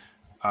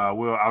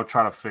I'll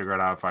try to figure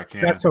it out if I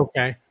can. That's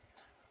okay.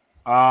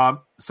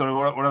 So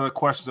what other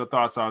questions or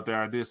thoughts out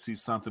there? I did see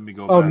something. Me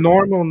go. Oh, back.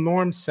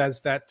 Norm says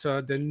that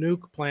the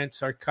nuke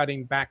plants are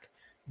cutting back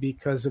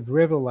because of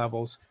river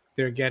levels.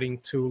 They're getting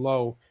too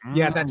low.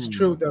 Yeah, that's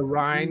true. The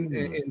Rhine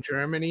in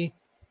Germany,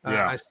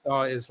 I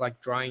saw, is like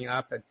drying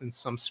up in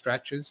some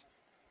stretches,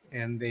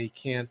 and they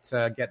can't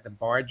get the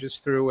barges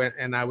through.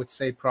 And I would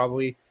say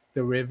probably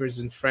the rivers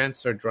in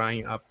France are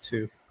drying up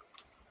too.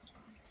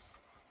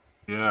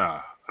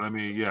 Yeah,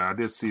 I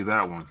did see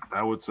that one.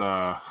 That was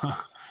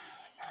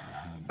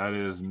that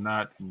is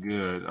not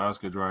good.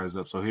 Oscar dries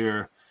up. So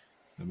here,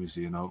 let me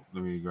see. No,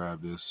 let me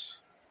grab this.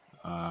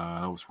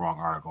 That was wrong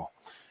article.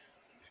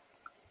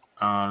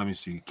 Let me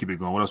see. Keep it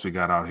going. What else we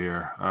got out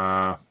here?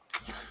 What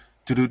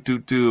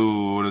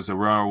is a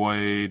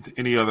runaway?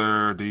 Any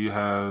other? Do you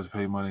have to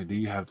pay money? Do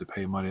you have to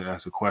pay money to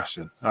ask a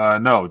question?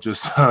 No,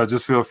 just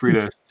feel free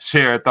to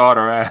share a thought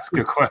or ask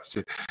a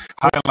question.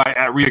 Highlight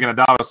at reading a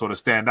dollar so to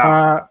stand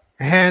out.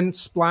 Hand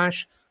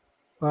splash.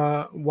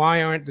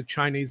 Why aren't the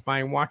Chinese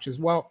buying watches?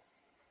 Well,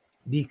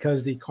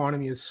 because the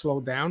economy is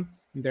slowed down.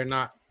 They're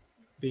not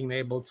being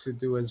able to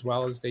do as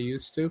well as they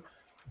used to.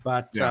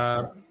 But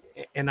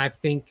and I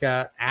think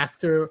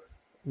after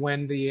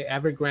when the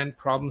Evergrande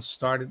problems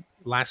started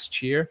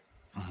last year,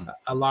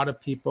 a lot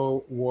of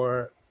people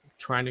were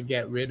trying to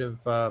get rid of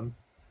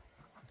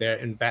their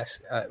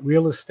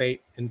real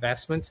estate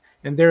investments,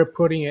 and they're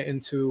putting it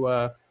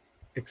into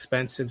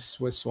expensive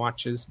Swiss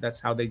watches. That's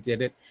how they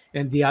did it.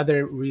 And the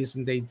other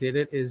reason they did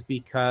it is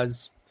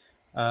because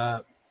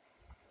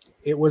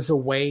it was a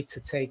way to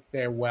take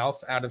their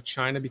wealth out of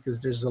China,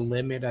 because there's a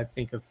limit, I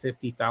think, of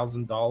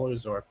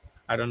 $50,000, or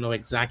I don't know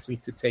exactly,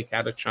 to take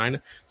out of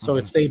China. So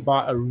if they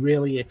bought a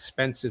really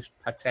expensive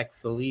Patek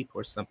Philippe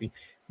or something,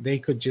 they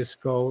could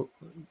just go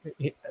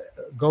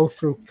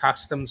through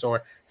customs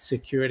or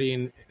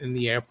security in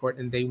the airport,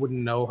 and they wouldn't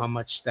know how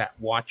much that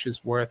watch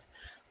is worth.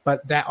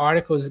 But that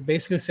article is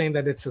basically saying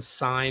that it's a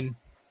sign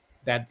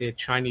that the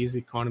Chinese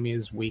economy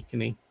is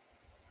weakening.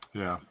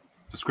 Yeah.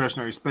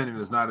 Discretionary spending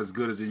is not as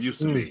good as it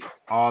used to be.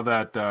 All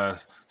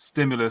that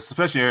stimulus,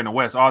 especially here in the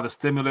West, all the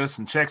stimulus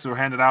and checks that were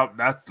handed out,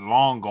 that's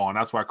long gone.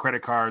 That's why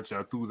credit cards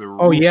are through the roof.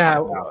 Oh,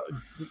 yeah.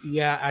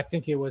 Yeah, I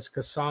think it was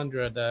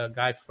Cassandra, the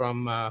guy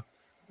from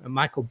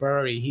Michael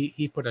Burry.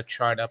 He put a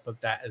chart up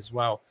of that as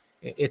well.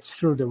 It's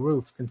through the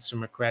roof,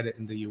 consumer credit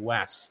in the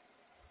U.S.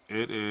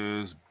 It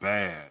is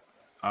bad.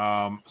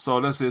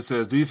 So it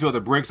says, do you feel the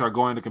BRICS are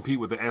going to compete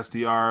with the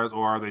SDRs,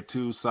 or are they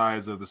two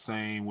sides of the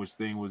same, which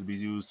thing would be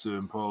used to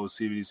impose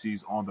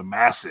CBDCs on the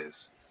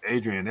masses?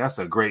 Adrian, that's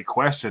a great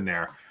question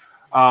there.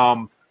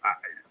 To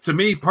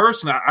me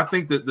personally, I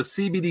think that the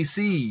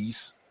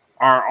CBDCs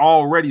are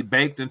already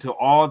baked into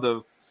all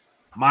the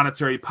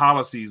monetary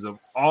policies of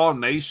all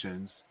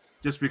nations,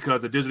 just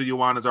because the digital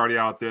yuan is already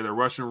out there. The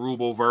Russian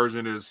ruble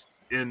version is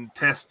in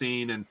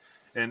testing, and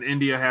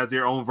India has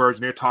their own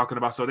version they're talking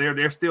about. So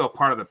they're still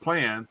part of the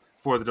plan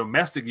for the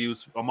domestic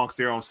use amongst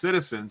their own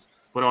citizens.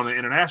 But on the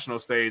international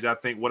stage, I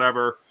think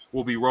whatever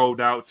will be rolled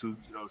out to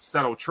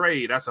settle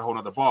trade, that's a whole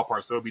other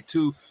ballpark. So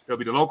there'll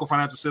be the local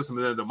financial system,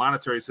 and then the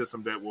monetary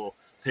system that will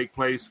take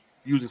place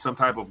using some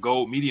type of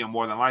gold medium,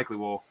 more than likely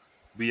will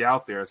be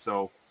out there.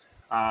 So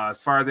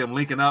as far as them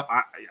linking up,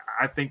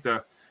 I think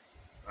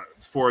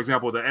for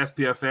example, the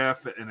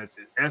SPFF and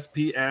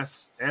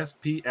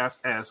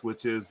SPFS,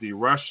 which is the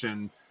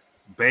Russian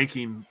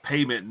banking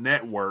payment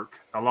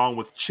network, along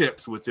with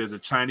CHIPS, which is a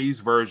Chinese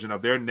version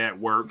of their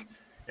network,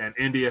 and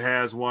India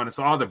has one. And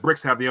so all the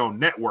BRICS have their own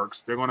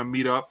networks. They're going to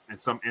meet up in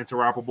some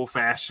interoperable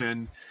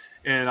fashion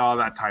and all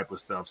that type of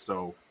stuff.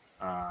 So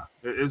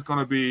it's going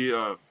to be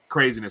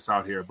craziness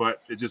out here,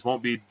 but it just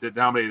won't be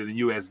denominated in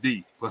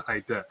USD, but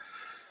like that.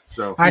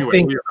 So anyway, I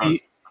think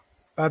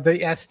the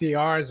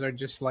SDRs are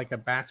just like a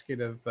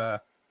basket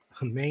of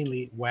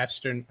mainly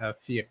Western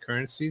fiat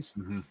currencies.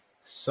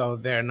 So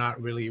they're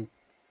not really,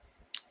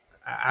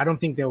 I don't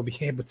think they'll be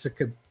able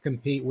to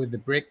compete with the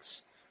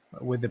BRICS,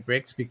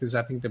 because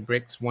I think the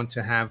BRICS want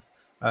to have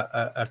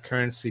a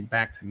currency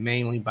backed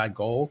mainly by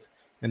gold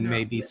and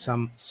maybe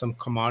some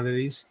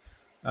commodities.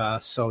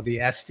 So the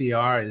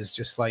SDR is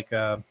just like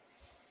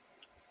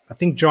I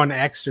think John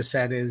Exter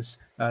said is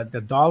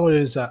the dollar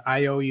is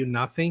I owe you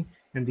nothing,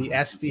 and the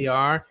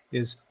SDR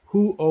is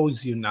who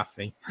owes you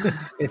nothing.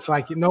 It's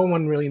like no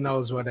one really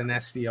knows what an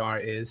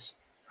SDR is.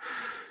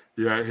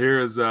 Yeah,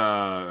 here is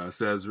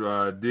says,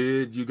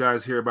 did you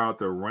guys hear about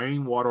the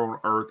rainwater on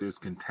Earth is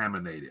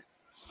contaminated?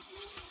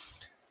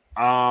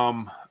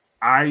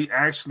 I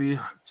actually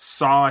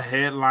saw a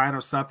headline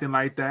or something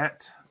like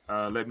that.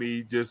 Let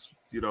me just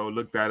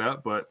look that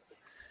up, but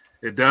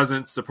it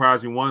doesn't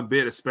surprise me one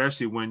bit,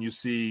 especially when you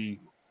see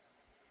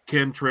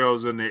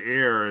chemtrails in the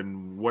air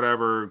and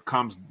whatever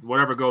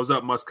goes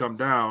up must come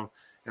down.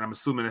 And I'm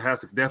assuming it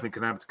has to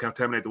definitely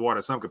contaminate the water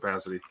at some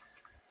capacity.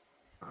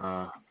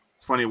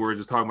 It's funny, we were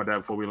just talking about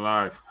that before we were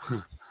live.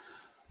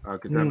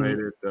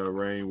 Contaminated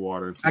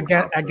rainwater.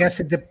 I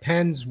guess it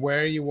depends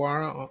where you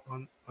are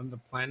on the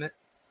planet,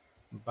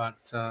 but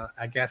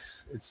I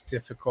guess it's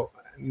difficult.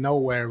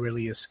 Nowhere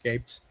really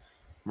escapes.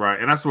 Right,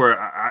 and that's where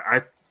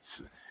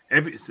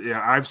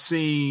I've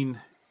seen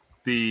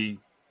the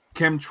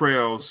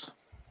chemtrails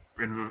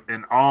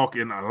in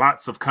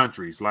lots of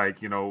countries,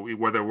 like, you know,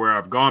 whether where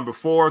I've gone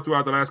before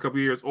throughout the last couple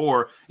of years,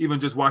 or even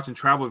just watching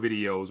travel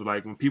videos.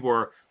 Like when people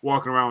are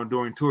walking around and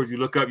doing tours, you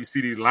look up, you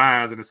see these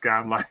lines in the sky.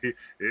 I'm like,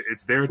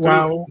 it's there too.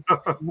 Well,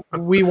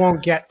 we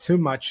won't get too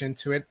much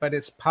into it, but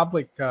it's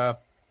public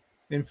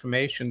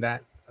information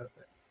that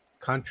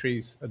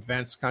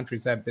advanced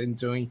countries have been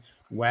doing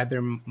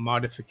weather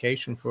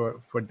modification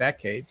for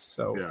decades.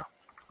 So Yeah. it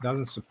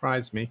doesn't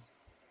surprise me.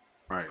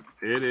 Right.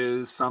 It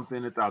is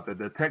something that's out there.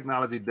 The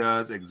technology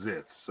does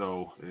exist,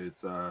 so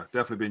it's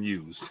definitely been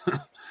used.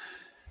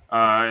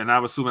 And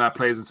I'm assuming that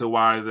plays into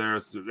why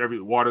there's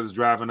water's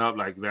driving up,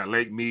 like that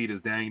Lake Mead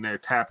is dang there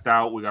tapped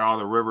out. We got all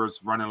the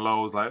rivers running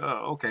low. It's like,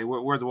 oh, okay,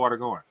 where's the water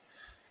going?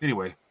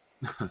 Anyway,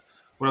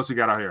 what else we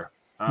got out here?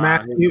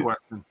 Matthew,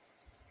 question.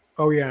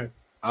 Oh yeah.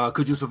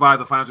 Could you survive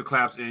the financial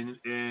collapse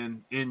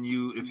in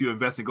you if you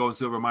invest in gold and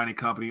silver mining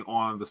company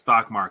on the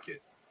stock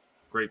market?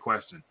 Great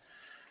question.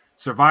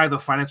 Survive the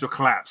financial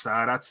collapse.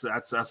 That's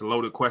a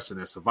loaded question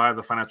there. Survive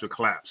the financial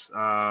collapse.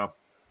 I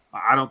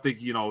don't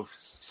think, you know,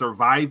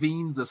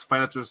 surviving this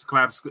financial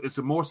collapse. It's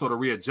more so the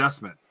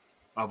readjustment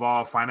of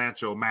all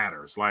financial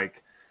matters.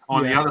 Like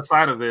on the other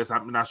side of this,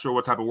 I'm not sure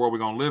what type of world we're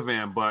going to live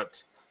in,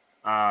 but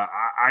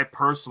I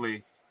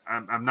personally,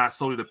 I'm not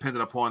solely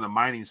dependent upon the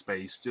mining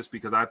space, just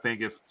because I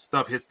think if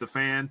stuff hits the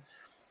fan,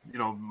 you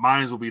know,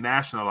 mines will be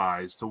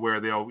nationalized to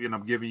where they'll end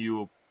up giving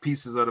you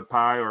pieces of the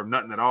pie or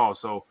nothing at all.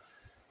 So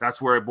that's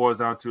where it boils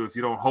down to. If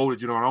you don't hold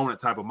it, you don't own it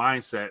type of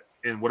mindset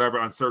in whatever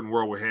uncertain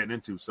world we're heading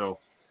into. So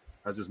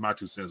that's just my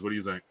 2 cents. What do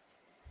you think?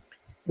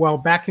 Well,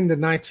 back in the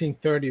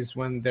 1930s,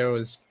 when there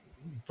was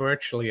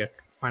virtually a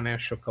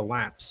financial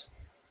collapse,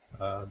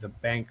 a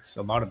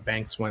lot of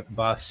banks went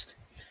bust,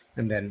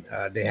 and then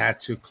they had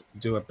to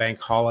do a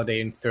bank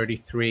holiday in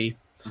 33,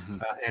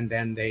 and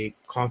then they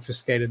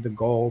confiscated the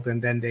gold,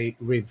 and then they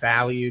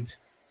revalued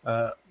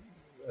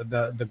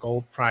the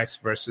gold price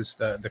versus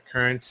the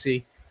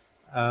currency.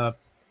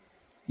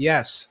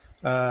 Yes,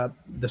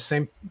 the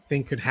same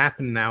thing could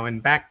happen now.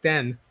 And back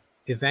then,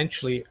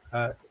 eventually,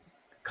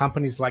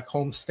 companies like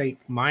Home State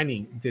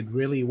Mining did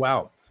really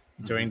well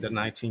during the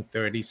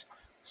 1930s.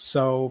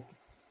 So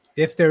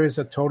if there is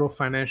a total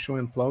financial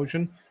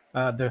implosion,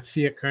 the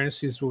fiat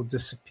currencies will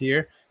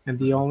disappear, and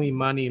the only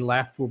money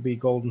left will be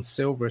gold and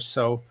silver.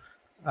 So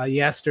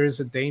yes, there is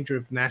a danger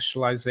of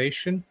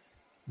nationalization,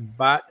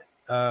 but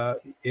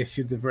if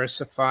you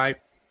diversify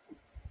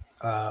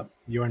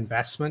your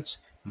investments,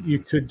 you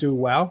could do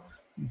well,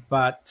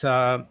 but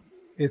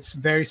it's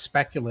very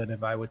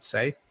speculative, I would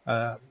say.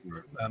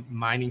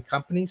 Mining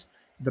companies,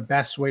 the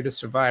best way to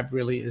survive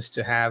really is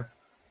to have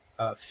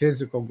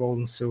physical gold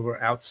and silver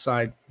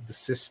outside the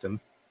system.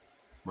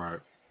 Right.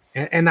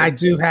 And I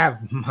do have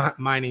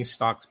mining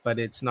stocks, but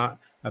it's not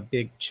a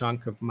big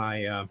chunk of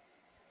my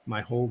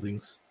my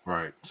holdings.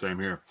 Right. Same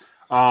here.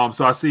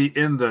 So I see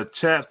in the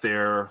chat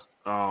there,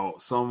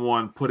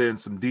 someone put in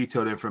some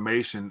detailed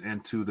information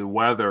into the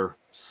weather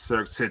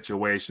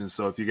situation.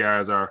 So if you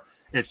guys are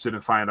interested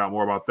in finding out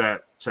more about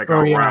that, check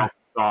out Round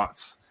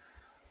Thoughts.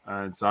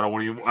 And so I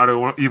don't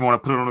even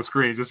want to put it on the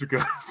screen just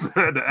because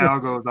the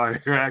algos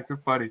out here acting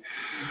funny.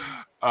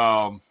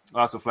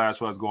 Lots of flash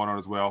floods going on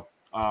as well.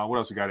 What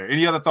else we got here?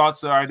 Any other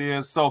thoughts or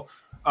ideas? So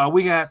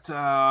we got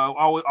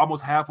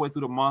almost halfway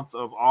through the month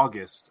of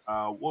August.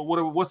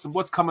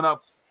 What's coming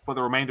up for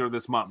the remainder of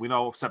this month? We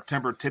know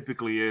September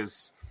typically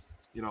is,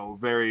 you know,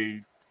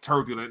 very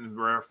turbulent in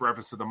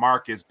reference to the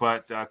markets,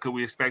 but could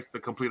we expect the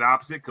complete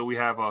opposite? Could we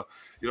have a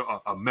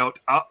melt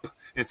up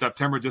in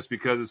September just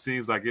because it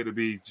seems like it would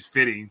be just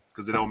fitting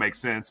because it don't make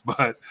sense?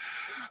 But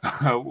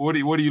what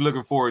are you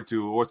looking forward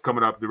to? What's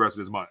coming up the rest of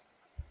this month?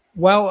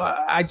 Well,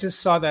 I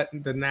just saw that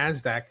the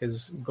NASDAQ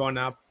has gone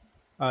up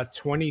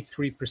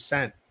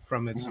 23%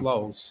 from its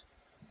lows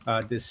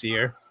this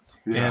year.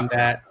 Yeah. And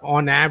that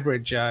on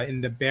average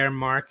in the bear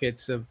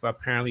markets of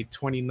apparently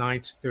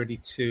 29 to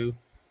 32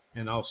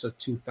 and also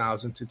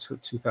 2000 to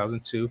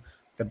 2002,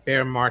 the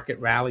bear market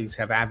rallies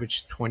have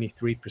averaged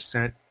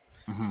 23%.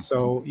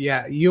 So,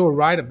 yeah, you were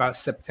right about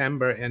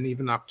September and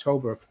even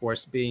October, of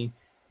course, being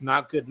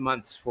not good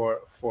months for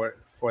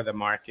the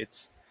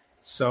markets.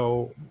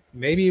 So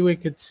maybe we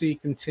could see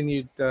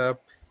continued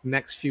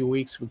next few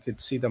weeks. We could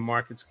see the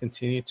markets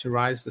continue to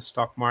rise, the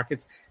stock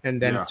markets,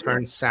 and then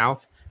turn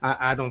south.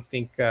 I don't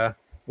think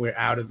we're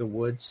out of the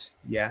woods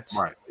yet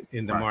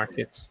in the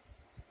markets.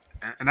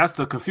 And that's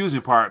the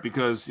confusing part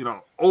because, you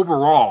know,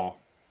 overall,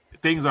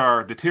 things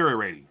are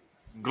deteriorating,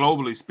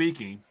 globally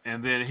speaking.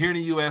 And then here in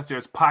the U.S.,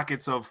 there's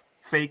pockets of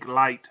fake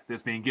light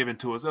that's being given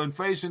to us.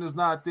 Inflation is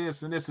not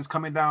this, and this is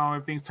coming down,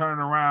 everything's turning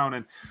around.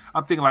 And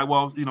I'm thinking like,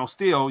 well, you know,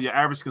 still your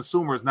average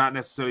consumer is not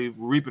necessarily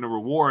reaping the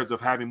rewards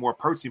of having more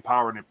purchasing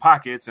power in their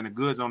pockets, and the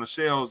goods on the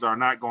shelves are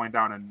not going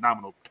down in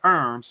nominal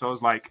terms. So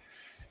it's like,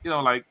 you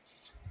know, like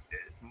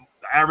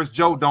average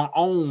Joe don't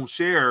own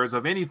shares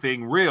of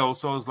anything real.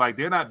 So it's like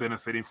they're not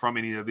benefiting from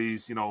any of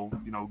these,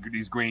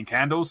 these green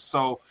candles.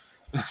 So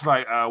it's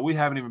like we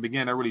haven't even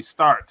begun to really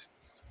start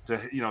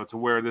to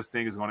where this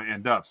thing is going to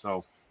end up.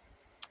 So,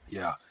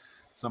 yeah,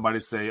 somebody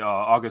say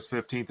August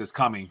 15th is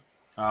coming.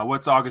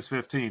 What's August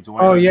 15th?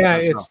 Oh yeah,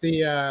 it's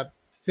the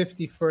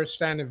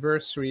 51st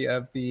anniversary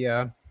of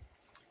the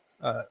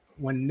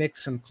when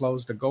Nixon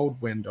closed the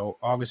gold window,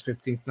 August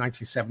 15th,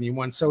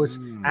 1971. So it's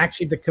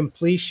actually the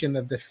completion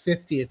of the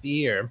 50th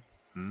year.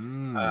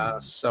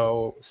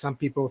 So some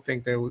people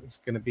think there was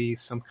going to be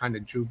some kind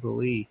of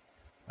jubilee,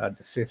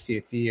 the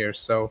 50th year.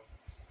 So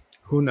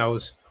who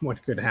knows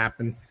what could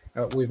happen?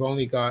 We've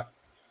only got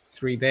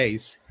 3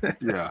 days.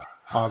 Yeah,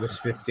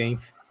 August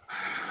 15th.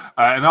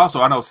 And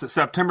also, I know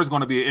September is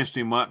going to be an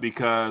interesting month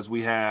because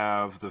we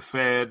have the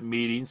Fed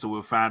meeting, so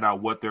we'll find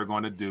out what they're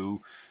going to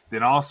do.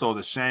 Then also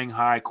the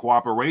Shanghai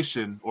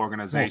Cooperation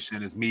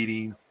Organization is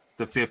meeting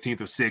the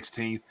 15th or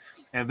 16th.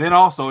 And then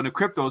also in the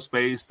crypto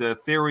space, the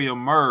Ethereum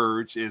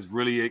merge is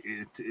really,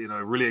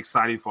 really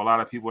exciting for a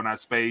lot of people in that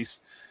space,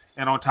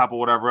 and on top of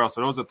whatever else.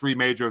 So those are 3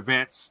 major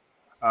events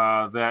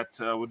that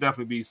will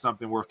definitely be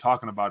something worth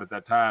talking about at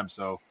that time.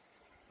 So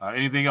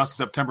anything else in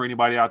September,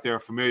 anybody out there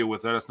familiar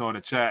with, let us know in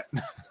the chat.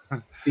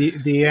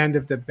 The end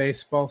of the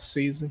baseball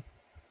season.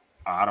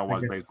 I don't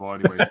watch baseball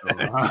anyway.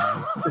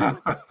 So.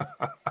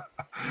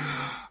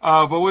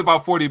 But we're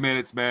about 40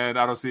 minutes, man.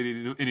 I don't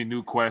see any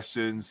new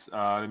questions.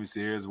 Let me see.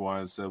 Here's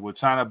one. So, with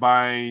China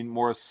buying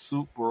more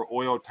super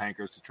oil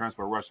tankers to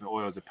transport Russian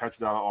oil, is the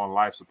petrodollar on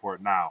life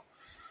support now?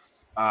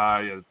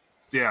 Yeah,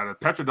 the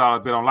petrodollar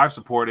has been on life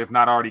support, if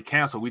not already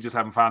canceled. We just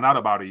haven't found out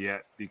about it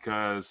yet,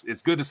 because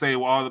it's good to say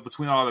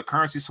between all the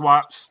currency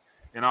swaps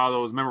and all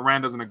those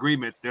memorandums and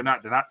agreements, they're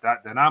not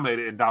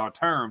denominated in dollar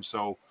terms.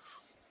 So,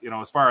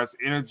 as far as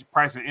energy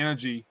price and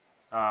energy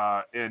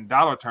in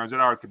dollar terms, it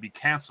already could be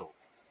canceled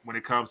when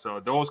it comes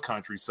to those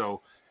countries. So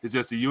it's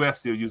just the U.S.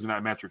 still using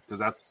that metric because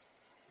that's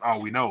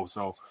all we know.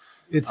 So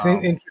it's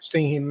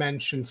interesting he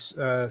mentions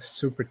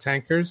super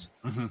tankers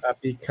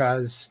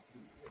because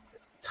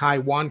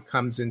Taiwan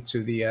comes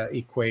into the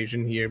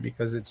equation here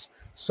because it's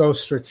so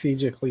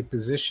strategically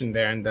positioned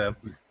there in the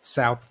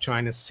South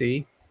China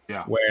Sea,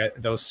 where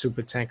those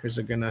super tankers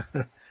are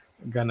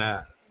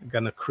gonna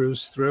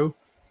cruise through,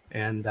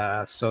 and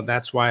so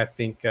that's why I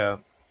think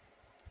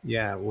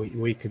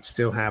we could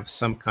still have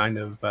some kind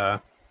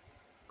of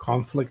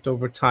conflict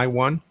over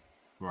Taiwan.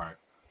 Right.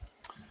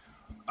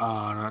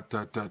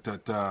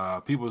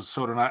 People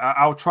sort of.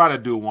 I'll try to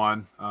do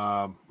one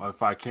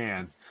if I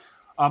can.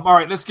 All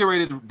right, let's get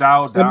ready to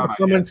dial down.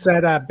 Someone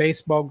said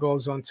baseball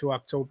goes on to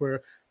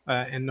October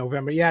and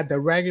November. Yeah, the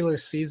regular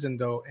season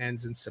though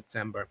ends in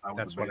September.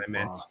 That's what I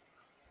meant.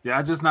 Yeah,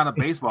 I'm just not a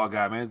baseball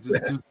guy, man.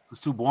 It's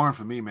too boring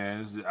for me,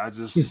 man.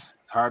 It's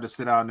hard to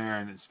sit down there,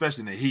 and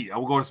especially in the heat. I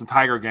will go to some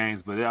Tiger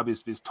games, but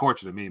it's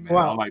torture to me, man.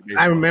 Well, I don't like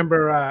baseball. I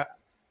remember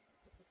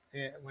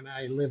when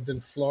I lived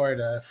in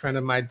Florida, a friend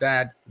of my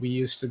dad, we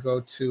used to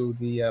go to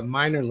the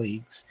minor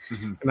leagues,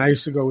 and I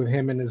used to go with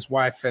him and his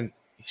wife, and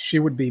she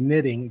would be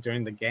knitting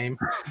during the game.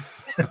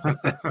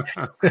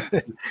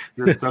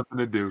 There's something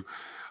to do.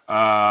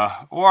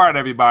 All right,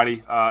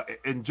 everybody.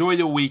 Enjoy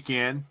your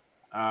weekend.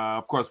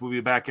 Of course, we'll be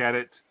back at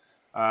it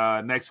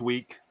next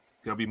week.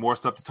 There'll be more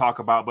stuff to talk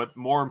about, but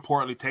more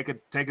importantly, take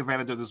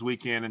advantage of this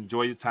weekend.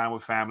 Enjoy your time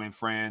with family and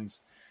friends,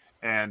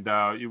 and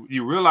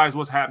you realize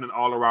what's happening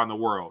all around the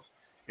world.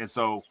 And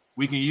so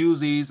we can use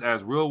these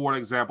as real-world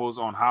examples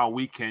on how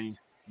we can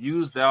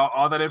use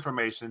all that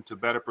information to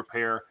better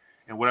prepare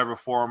in whatever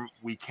form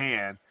we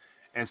can.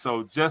 And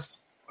so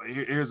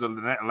here's a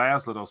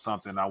last little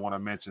something I want to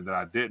mention that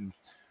I didn't.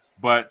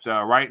 But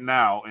right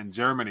now in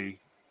Germany,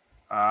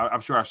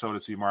 I'm sure I showed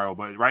it to you, Mario,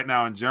 but right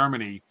now in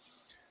Germany,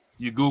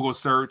 you Google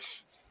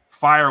search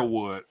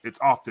firewood, it's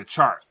off the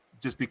chart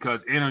just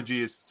because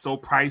energy is so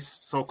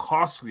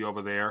costly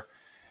over there.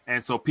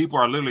 And so people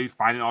are literally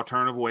finding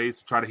alternative ways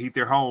to try to heat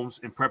their homes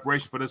in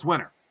preparation for this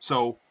winter.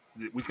 So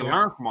we can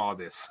learn from all of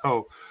this.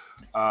 So,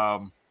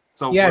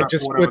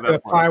 just put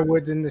the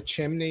firewood in the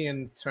chimney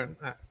and turn.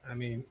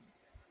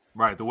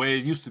 Right, the way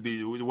it used to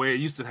be, the way it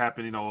used to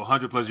happen,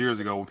 100 plus years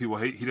ago when people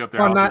heat up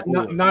their house.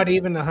 Not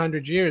even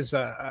 100 years.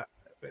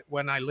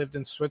 When I lived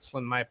in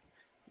Switzerland,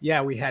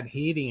 we had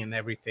heating and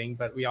everything,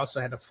 but we also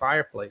had a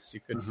fireplace.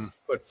 You could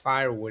put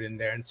firewood in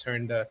there and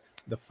turn the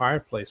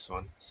fireplace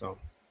on. So.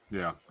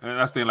 Yeah, and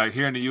that's the thing. Like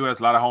here in the U.S.,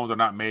 a lot of homes are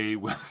not made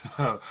with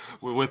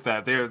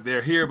that.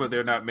 They're here, but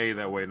they're not made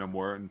that way no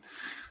more. And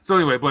so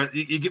anyway, but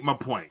you get my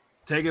point.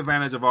 Take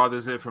advantage of all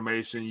this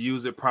information.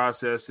 Use it,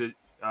 process it,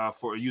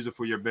 use it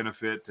for your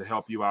benefit to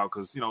help you out.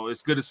 Because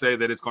it's good to say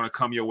that it's going to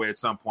come your way at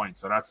some point.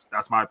 So that's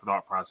my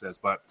thought process.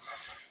 But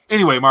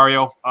anyway,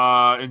 Mario,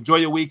 enjoy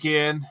your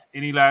weekend.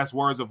 Any last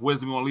words of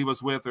wisdom you want to leave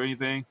us with, or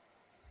anything?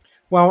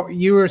 Well,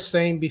 you were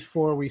saying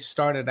before we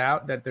started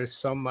out that there's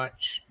so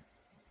much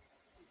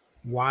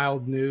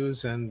wild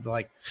news and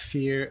like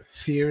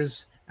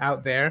fears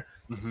out there,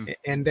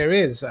 and there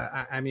is.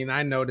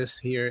 I noticed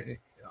here,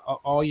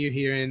 all you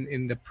hear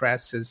in the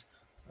press is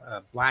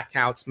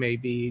blackouts,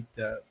 maybe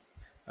the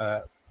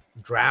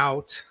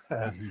drought,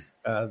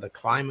 the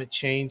climate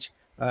change.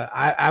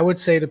 I would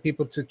say to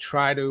people to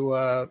try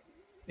to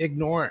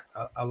ignore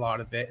a lot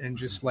of it and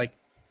just like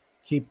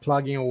keep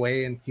plugging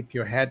away and keep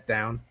your head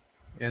down,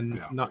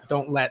 and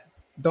don't let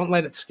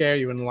it scare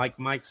you. And like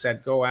Mike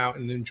said, go out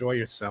and enjoy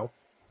yourself.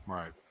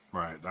 Right.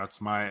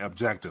 That's my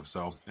objective.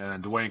 So,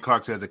 and Dwayne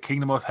Clark says, the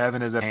kingdom of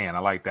heaven is at hand. I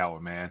like that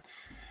one, man.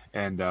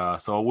 And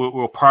so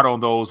we'll part on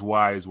those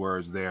wise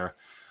words there.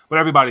 But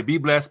everybody, be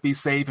blessed, be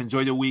safe,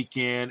 enjoy your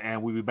weekend,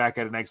 and we'll be back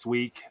at it next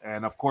week.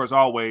 And of course,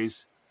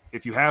 always,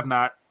 if you have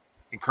not,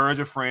 encourage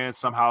a friend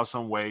somehow,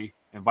 some way.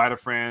 Invite a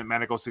friend,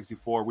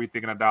 Manico64,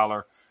 Rethinking a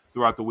Dollar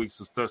throughout the week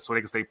so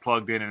they can stay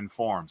plugged in and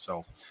informed.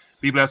 So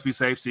be blessed, be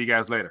safe. See you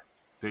guys later.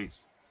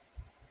 Peace.